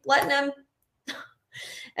just keep letting him.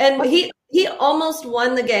 And he almost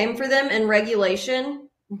won the game for them in regulation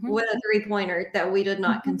with a 3-pointer that we did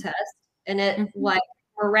not contest. And it like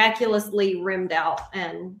miraculously rimmed out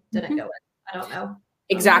and didn't go in. I don't know.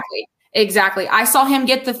 Exactly. I saw him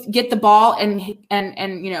get the ball and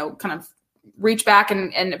kind of reach back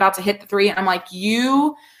and about to hit the 3. And I'm like,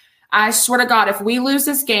 I swear to God, if we lose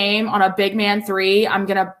this game on a big man 3, I'm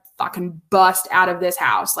going to fucking bust out of this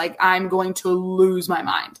house. Like, I'm going to lose my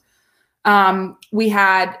mind. They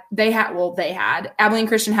had Abilene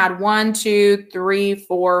Christian had 1, 2, 3,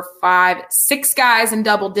 4, 5, 6 guys in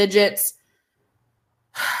double digits.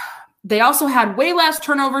 They also had way less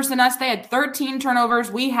turnovers than us. They had 13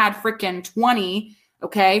 turnovers. We had freaking 20.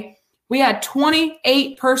 Okay. We had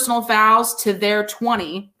 28 personal fouls to their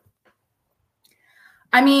 20.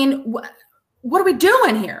 I mean, what are we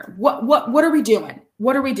doing here? What are we doing?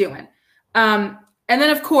 What are we doing? And then,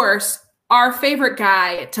 of course, our favorite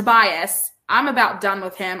guy, Tobias, I'm about done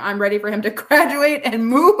with him. I'm ready for him to graduate and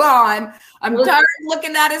move on. I'm tired of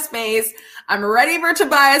looking at his face. I'm ready for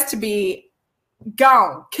Tobias to be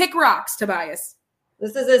gone. Kick rocks, Tobias.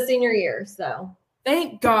 This is his senior year, so.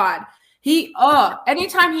 Thank God.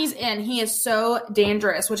 Anytime he's in, he is so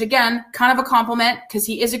dangerous, which again, kind of a compliment because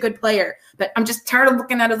he is a good player, but I'm just tired of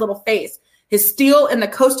looking at his little face. His steal in the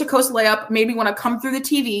coast-to-coast layup made me want to come through the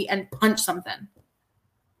TV and punch something.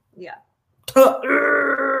 Yeah.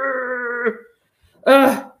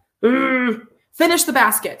 Finish the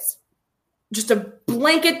baskets. Just a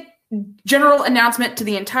blanket general announcement to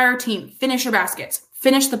the entire team. Finish your baskets.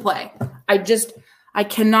 Finish the play. I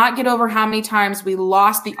cannot get over how many times we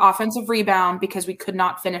lost the offensive rebound because we could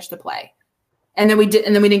not finish the play. And then we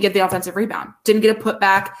didn't get the offensive rebound. Didn't get a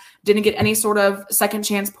putback, didn't get any sort of second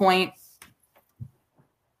chance point.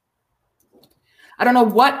 I don't know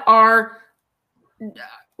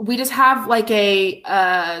we just have like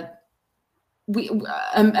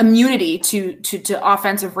immunity to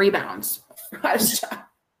offensive rebounds. I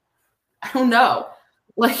don't know.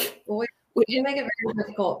 Like, we make it very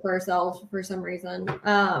difficult for ourselves for some reason.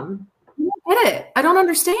 I don't get it. I don't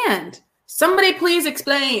understand. Somebody please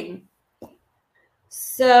explain.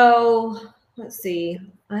 So let's see.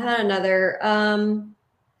 I had another.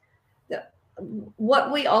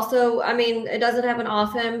 What we also, I mean, it doesn't happen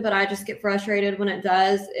often, but I just get frustrated when it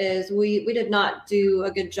does, is we did not do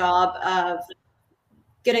a good job of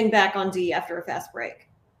getting back on D after a fast break.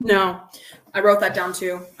 No, I wrote that down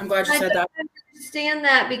too. I'm glad you said that. I understand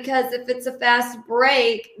that, because if it's a fast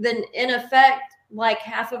break, then in effect, like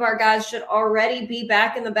half of our guys should already be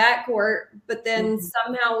back in the backcourt, but then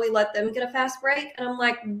somehow we let them get a fast break. And I'm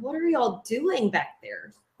like, what are y'all doing back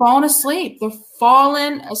there? Falling asleep. They're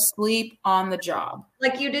falling asleep on the job.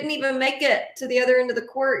 Like, you didn't even make it to the other end of the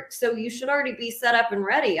court, so you should already be set up and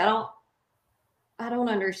ready. I don't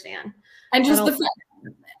understand. And just the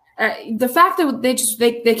fact that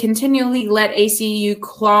they continually let ACU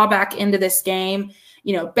claw back into this game,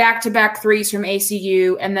 back-to-back threes from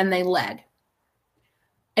ACU, and then they led.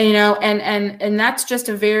 And that's just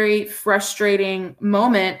a very frustrating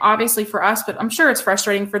moment, obviously for us, but I'm sure it's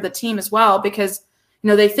frustrating for the team as well, because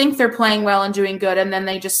they think they're playing well and doing good, and then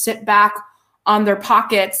they just sit back on their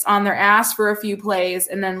pockets, on their ass for a few plays,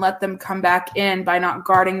 and then let them come back in by not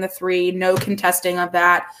guarding the three, no contesting of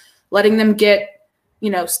that, letting them get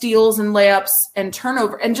steals and layups and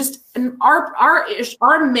turnover, and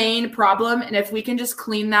our main problem. And if we can just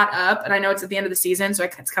clean that up, and I know it's at the end of the season, so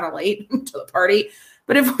it's kind of late to the party,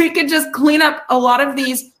 but if we could just clean up a lot of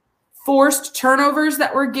these forced turnovers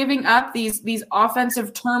that we're giving up, these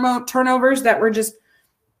offensive turnovers that we're just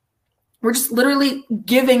literally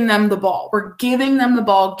giving them the ball. We're giving them the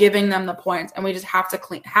ball, giving them the points, and we just have to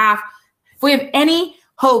clean half. If we have any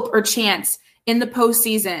hope or chance in the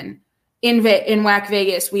postseason in WAC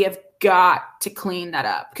Vegas, we have got to clean that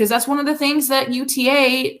up, because that's one of the things that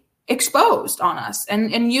UTA exposed on us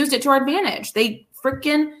and used it to our advantage. They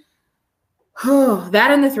freaking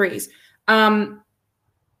that in the threes.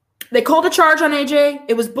 They called a charge on AJ.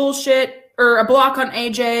 It was bullshit, or a block on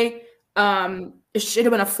AJ. It should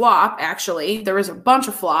have been a flop, actually. There was a bunch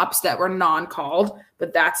of flops that were non-called,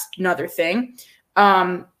 but that's another thing. We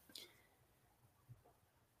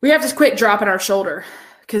have to quit dropping our shoulder,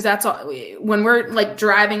 because that's all. When we're like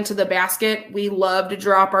driving to the basket, we love to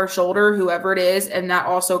drop our shoulder, whoever it is, and that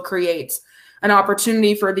also creates an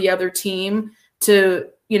opportunity for the other team to,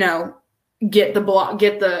 get the block,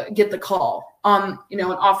 get the call on, an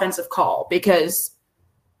offensive call, because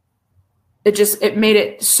it made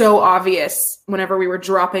it so obvious whenever we were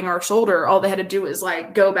dropping our shoulder. All they had to do was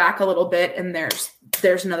like go back a little bit, and there's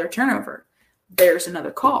another turnover. There's another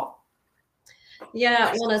call.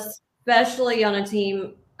 Yeah, well, especially on a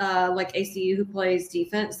team like ACU who plays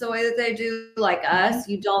defense the way that they do, like us,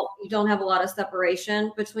 you don't have a lot of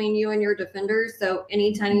separation between you and your defenders. So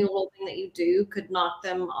any tiny little thing that you do could knock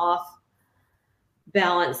them off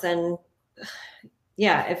balance. And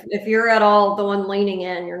yeah, if you're at all the one leaning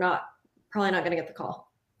in, you're probably not going to get the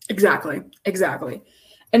call. Exactly.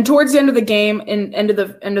 And towards the end of the game and end of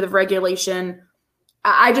the regulation,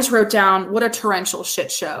 I just wrote down, what a torrential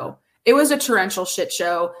shit show. It was a torrential shit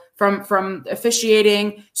show from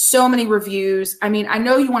officiating, so many reviews. I mean, I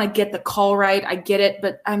know you want to get the call right. I get it.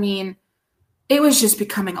 But, I mean, it was just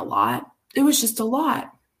becoming a lot. It was just a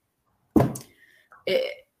lot. We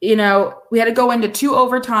had to go into 2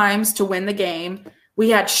 overtimes to win the game. We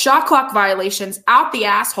had shot clock violations out the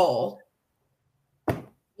asshole.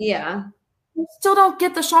 Yeah. I still don't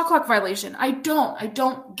get the shot clock violation. I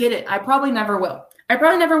don't get it. I probably never will. I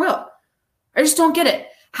just don't get it.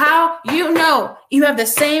 How you have the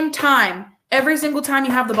same time every single time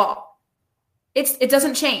you have the ball. It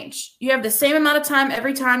doesn't change. You have the same amount of time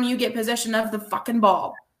every time you get possession of the fucking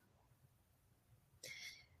ball.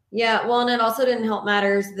 Yeah, well, and it also didn't help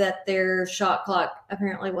matters that their shot clock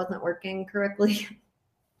apparently wasn't working correctly.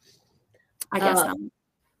 I guess so.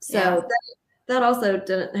 So that also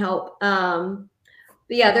didn't help. But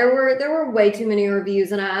yeah, there were way too many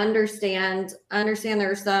reviews, and I understand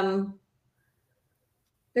there's some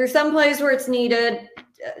plays where it's needed,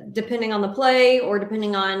 depending on the play or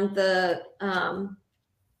depending on the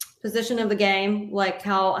position of the game, like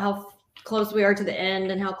how close we are to the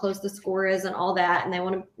end and how close the score is and all that, and they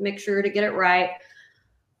want to make sure to get it right.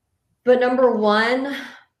 But number one,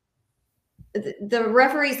 the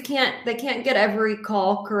referees can't get every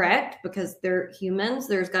call correct, because they're humans.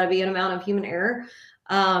 There's got to be an amount of human error.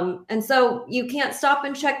 And so you can't stop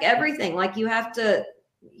and check everything. Like you have to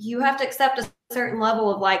accept a certain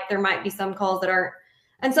level of, like, there might be some calls that aren't,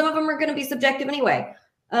 and some of them are going to be subjective anyway.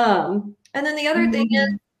 And then the other thing is,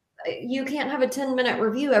 you can't have a 10-minute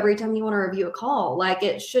review every time you want to review a call. Like,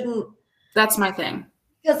 it shouldn't. That's my thing.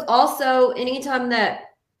 Because also, anytime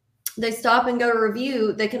that they stop and go to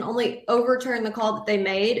review, they can only overturn the call that they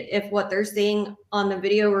made if what they're seeing on the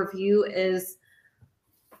video review is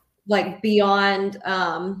like beyond,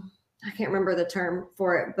 I can't remember the term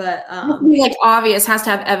for it, but like obvious, has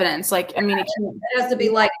to have evidence. Like, I mean, it has to be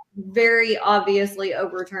like very obviously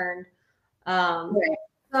overturned. Right.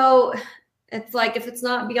 So it's like, if it's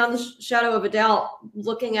not beyond the shadow of a doubt,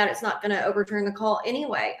 looking at it's not going to overturn the call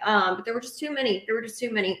anyway. But there were just too many.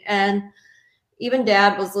 And even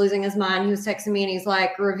Dad was losing his mind. He was texting me and he's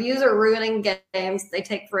like, reviews are ruining games. They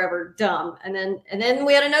take forever. Dumb. And then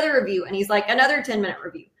we had another review, and he's like, another 10-minute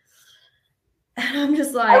review. And I'm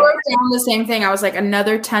just like, I wrote down the same thing. I was like,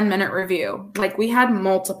 another 10-minute review. Like, we had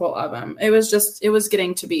multiple of them. It was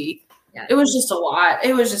getting to be, it was just a lot.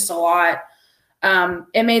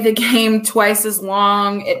 It made the game twice as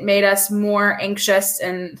long. It made us more anxious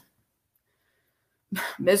and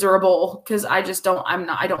miserable, because I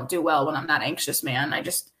don't do well when I'm that anxious, man. I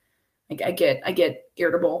get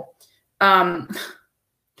irritable.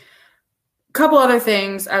 Couple other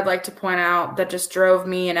things I'd like to point out that just drove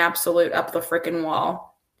me an absolute up the freaking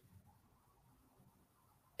wall.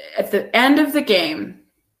 At the end of the game,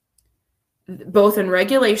 both in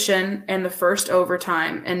regulation and the first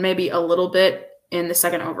overtime, and maybe a little bit in the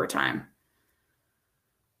second overtime,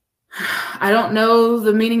 I don't know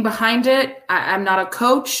the meaning behind it. I'm not a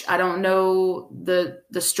coach. I don't know the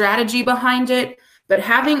strategy behind it. But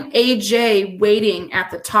having AJ waiting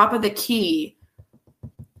at the top of the key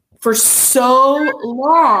for so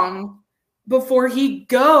long before he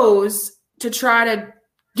goes to try to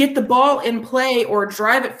get the ball in play or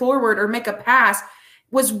drive it forward or make a pass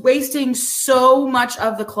was wasting so much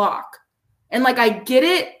of the clock. And, like, I get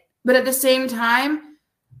it. But at the same time,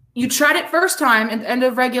 you tried it first time at the end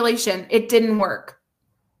of regulation. It didn't work.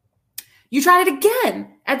 You tried it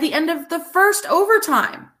again at the end of the first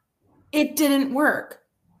overtime. It didn't work.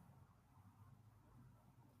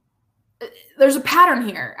 There's a pattern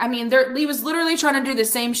here. I mean, he was literally trying to do the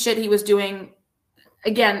same shit he was doing.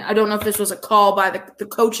 Again, I don't know if this was a call by the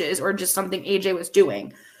coaches or just something AJ was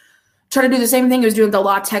doing. Trying to do the same thing he was doing at the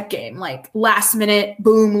La Tech game, like last minute,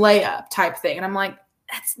 boom, layup type thing. And I'm like,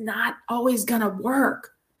 that's not always going to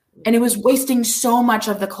work. And it was wasting so much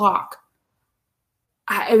of the clock.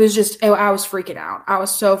 I was freaking out. I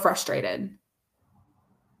was so frustrated.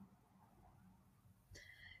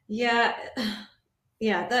 Yeah.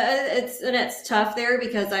 Yeah. It's tough there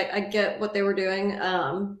because I get what they were doing.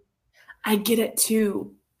 I get it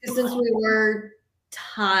too. Since we were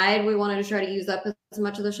tied, we wanted to try to use up as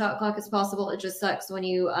much of the shot clock as possible. It just sucks when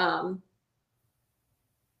you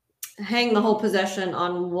hang the whole possession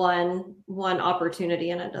on one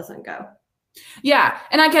opportunity and it doesn't go. Yeah,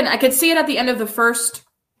 and I could see it at the end of the first,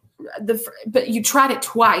 but you tried it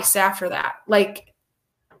twice after that. Like,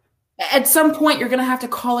 at some point, you're gonna have to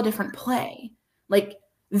call a different play. Like,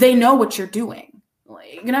 they know what you're doing.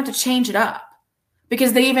 Like, you're gonna have to change it up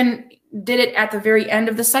because they even did it at the very end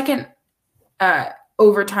of the second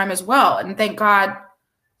overtime as well. And thank God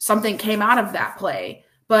something came out of that play.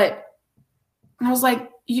 But I was like,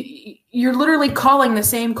 you're literally calling the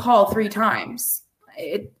same call 3 times.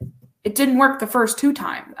 It didn't work the first 2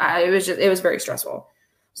 times. It was very stressful. I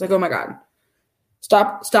was like, oh my God,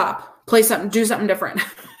 stop, play something, do something different.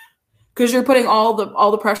 Because you're putting all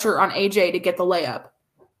the pressure on AJ to get the layup.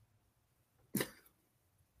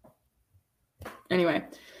 Anyway,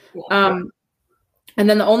 and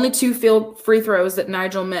then the only 2 free throws that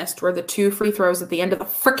Nigel missed were the 2 free throws at the end of the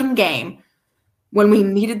freaking game when we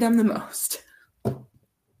needed them the most.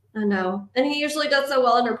 I know. And he usually does so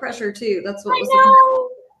well under pressure too. That's what I know.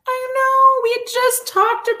 We had just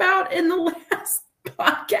talked about in the last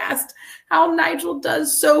podcast how Nigel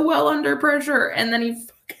does so well under pressure. And then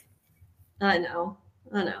I know.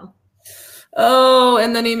 Oh,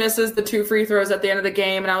 and then he misses the 2 free throws at the end of the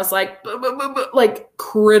game. And I was like, like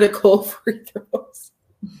critical free throws.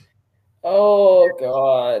 Oh,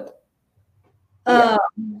 God. Yeah.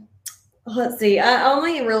 Let's see. I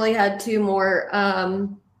only really had 2 more.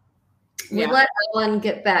 We let Ellen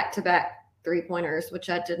get back-to-back 3-pointers, which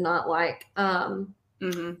I did not like. And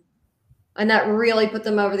that really put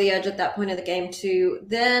them over the edge at that point of the game, too.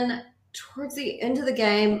 Then towards the end of the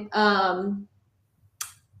game, trying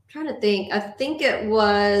to think. I think it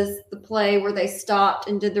was the play where they stopped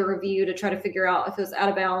and did the review to try to figure out if it was out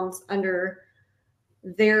of bounds under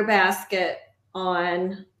their basket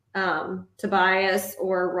on Tobias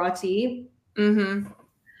or Rati.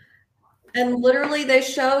 And literally they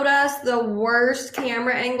showed us the worst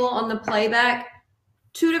camera angle on the playback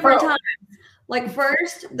 2 different times. Like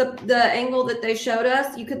first, the angle that they showed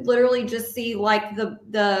us, you could literally just see like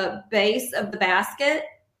the base of the basket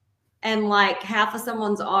and like half of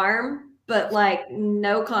someone's arm, but like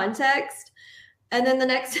no context. And then the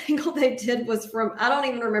next angle they did was from, I don't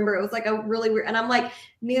even remember. It was like a really weird, and I'm like,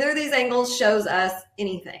 neither of these angles shows us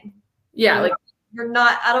anything. Yeah. Like you're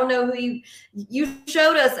not, I don't know who you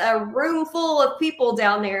showed us a room full of people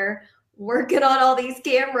down there working on all these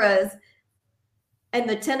cameras. And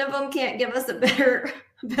the 10 of them can't give us a better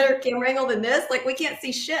camera angle than this. Like we can't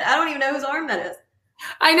see shit. I don't even know whose arm that is.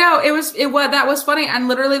 I know that was funny. And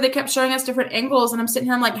literally they kept showing us different angles. And I'm sitting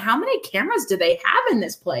here, I'm like, how many cameras do they have in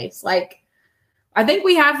this place? Like, I think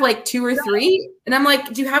we have like 2 or 3. And I'm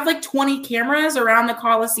like, do you have like 20 cameras around the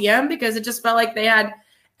Coliseum? Because it just felt like they had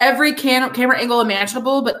every camera angle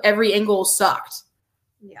imaginable, but every angle sucked.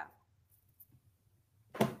 Yeah.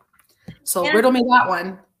 So riddle me that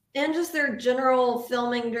one. And just their general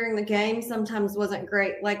filming during the game sometimes wasn't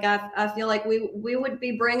great. Like I feel like we would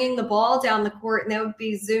be bringing the ball down the court and they would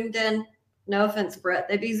be zoomed in. No offense, Brett.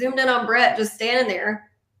 They'd be zoomed in on Brett just standing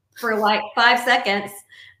there for like 5 seconds.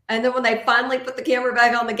 And then when they finally put the camera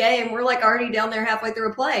back on the game, we're like already down there halfway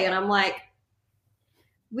through a play. And I'm like,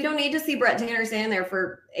 we don't need to see Brett Tanner standing there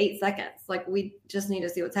for 8 seconds. Like we just need to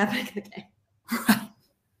see what's happening in the game.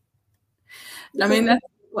 I mean, that's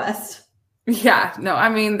West. Yeah, no, I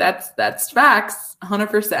mean, that's facts,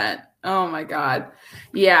 100%. Oh my God.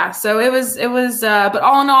 Yeah. So it was, but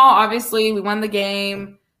all in all, obviously we won the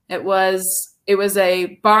game. It was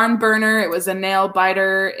a barn burner. It was a nail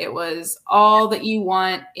biter. It was all that you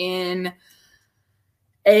want in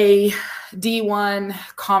a D1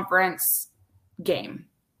 conference game.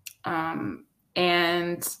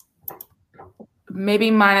 And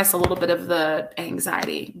maybe minus a little bit of the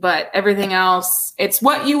anxiety, but everything else, it's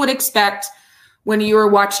what you would expect when you are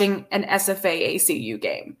watching an SFA ACU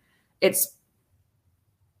game. It's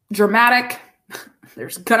dramatic.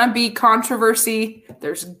 There's going to be controversy.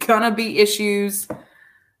 There's going to be issues.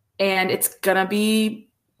 And it's going to be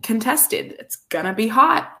contested. It's going to be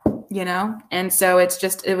hot, And so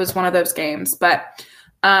it was one of those games. But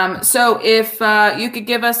so if you could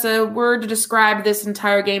give us a word to describe this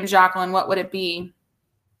entire game, Jacqueline, what would it be?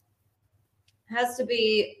 It has to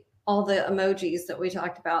be all the emojis that we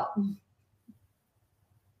talked about.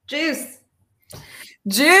 Juice.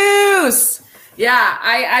 Yeah,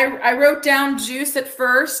 I wrote down juice at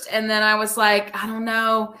first, and then I was like, I don't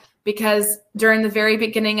know, because during the very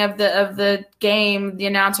beginning of the game, the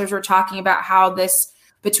announcers were talking about how this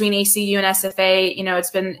between ACU and SFA,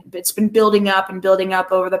 it's been building up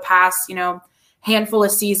over the past, handful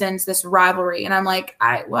of seasons, this rivalry. And I'm like,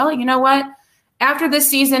 you know what? After this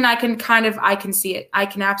season, I can see it. I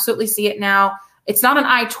can absolutely see it now. It's not an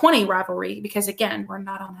I-20 rivalry because, again, we're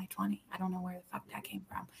not on I-20. I don't know where the fuck that came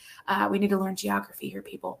from. We need to learn geography here,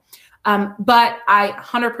 people. But I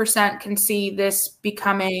 100% can see this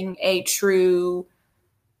becoming a true,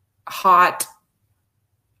 hot,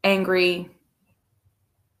 angry,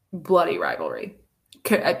 bloody rivalry.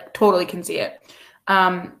 I totally can see it.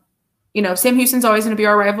 Sam Houston's always going to be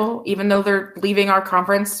our rival. Even though they're leaving our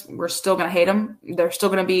conference, we're still going to hate them. They're still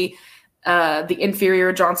going to be the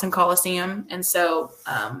inferior Johnson Coliseum. And so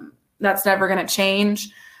that's never going to change.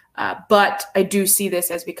 But I do see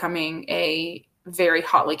this as becoming a very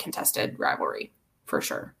hotly contested rivalry for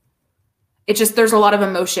sure. It's just, there's a lot of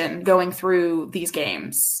emotion going through these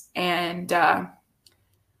games. And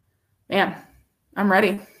man, I'm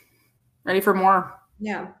ready for more.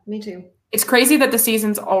 Yeah, me too. It's crazy that the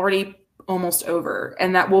season's already almost over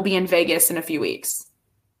and that we'll be in Vegas in a few weeks.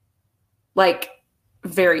 Like,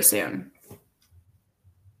 very soon.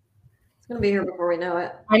 It's going to be here before we know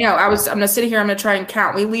it. I know. I'm going to sit here. I'm going to try and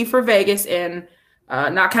count. We leave for Vegas in,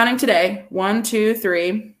 not counting today, 1, 2,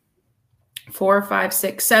 3, 4, 5,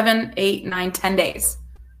 6, 7, 8, 9, 10 days.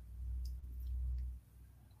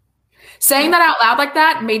 Saying that out loud like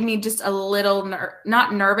that made me just a little,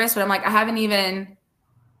 not nervous, but I'm like, I have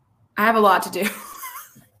a lot to do.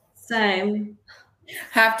 Same.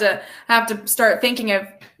 Have to start thinking of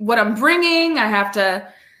what I'm bringing. I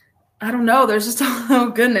don't know. There's just, oh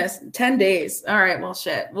goodness, 10 days. All right. Well,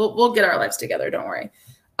 shit, we'll get our lives together. Don't worry.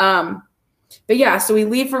 But yeah, so we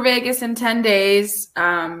leave for Vegas in 10 days.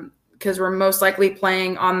 Cause we're most likely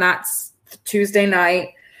playing on that Tuesday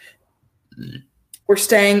night. We're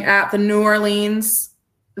staying at the New Orleans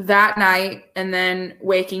that night and then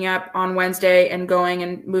waking up on Wednesday and going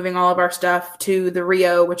and moving all of our stuff to the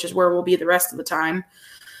Rio, which is where we'll be the rest of the time.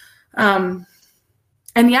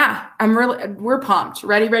 And yeah, we're pumped,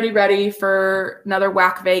 ready for another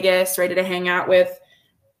Whack Vegas, ready to hang out with,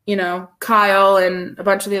 Kyle and a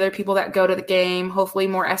bunch of the other people that go to the game. Hopefully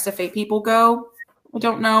more SFA people go. I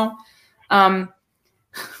don't know.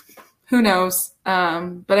 Who knows?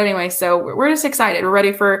 But anyway, so we're just excited.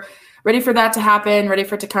 We're ready for that to happen, ready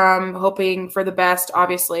for it to come, hoping for the best,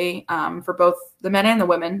 obviously, for both the men and the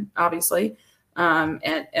women, obviously,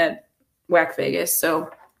 at Whack Vegas. So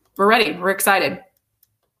we're ready. We're excited.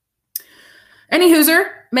 Any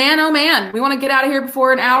Hoosier, man, oh man, we want to get out of here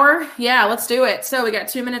before an hour. Yeah, let's do it. So we got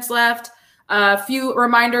 2 minutes left. A few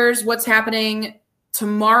reminders, what's happening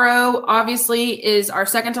tomorrow, obviously, is our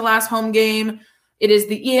second to last home game. It is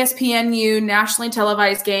the ESPNU nationally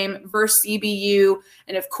televised game versus CBU.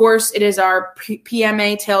 And of course, it is our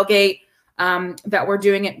PMA tailgate that we're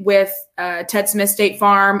doing it with Ted Smith State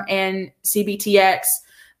Farm and CBTX.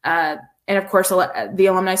 And of course, the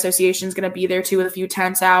Alumni Association is going to be there too with a few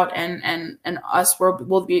tents out, and us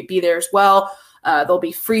will be there as well. There'll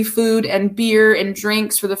be free food and beer and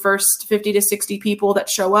drinks for the first 50 to 60 people that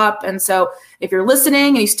show up. And so if you're listening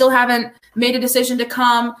and you still haven't made a decision to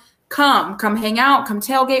come hang out, come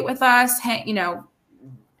tailgate with us,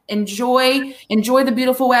 enjoy the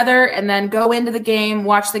beautiful weather, and then go into the game,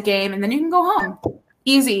 watch the game, and then you can go home.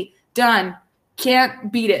 Easy, done.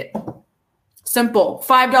 Can't beat it. Simple.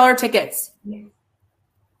 $5 tickets.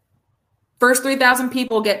 First 3,000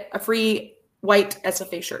 people get a free white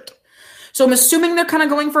SFA shirt. So I'm assuming they're kind of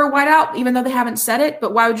going for a whiteout, even though they haven't said it.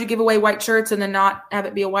 But why would you give away white shirts and then not have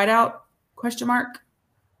it be a whiteout? ?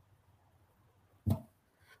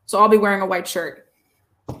 So I'll be wearing a white shirt,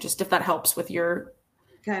 just if that helps with your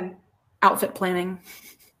outfit planning.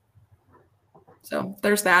 So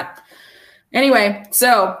there's that. Anyway,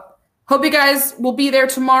 so hope you guys will be there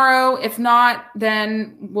tomorrow. If not,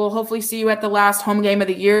 then we'll hopefully see you at the last home game of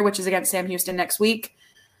the year, which is against Sam Houston next week.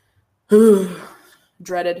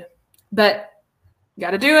 Dreaded. But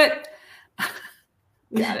got to do it.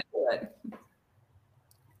 Got to do it.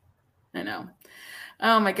 I know.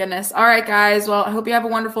 Oh my goodness. All right, guys. Well, I hope you have a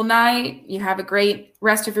wonderful night. You have a great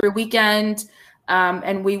rest of your weekend.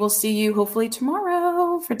 And we will see you hopefully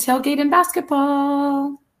tomorrow for tailgate and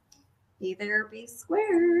basketball. Be there, be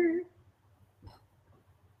square.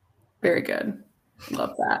 Very good.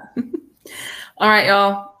 Love that. All right,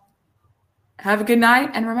 y'all. Have a good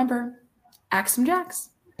night. And remember, Axe 'em Jacks.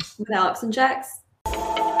 With Alex and Jax.